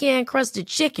pecan-crusted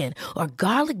chicken or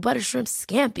garlic butter shrimp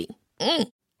scampi.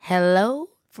 Hello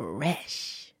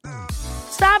Fresh.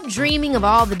 Stop dreaming of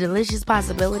all the delicious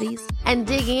possibilities and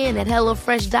dig in at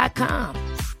HelloFresh.com.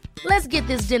 Let's get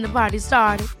this dinner party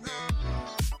started.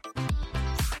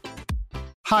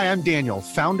 Hi, I'm Daniel,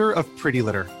 founder of Pretty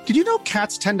Litter. Did you know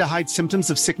cats tend to hide symptoms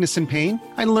of sickness and pain?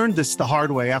 I learned this the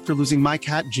hard way after losing my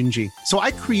cat, Gingy. So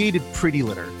I created Pretty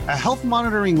Litter, a health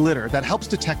monitoring litter that helps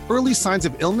detect early signs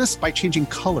of illness by changing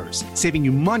colors, saving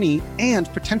you money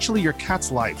and potentially your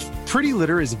cat's life. Pretty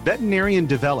Litter is veterinarian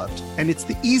developed, and it's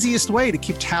the easiest way to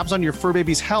keep tabs on your fur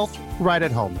baby's health right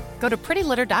at home. Go to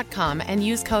prettylitter.com and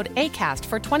use code ACAST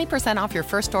for 20% off your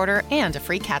first order and a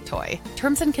free cat toy.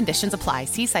 Terms and conditions apply.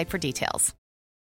 See site for details.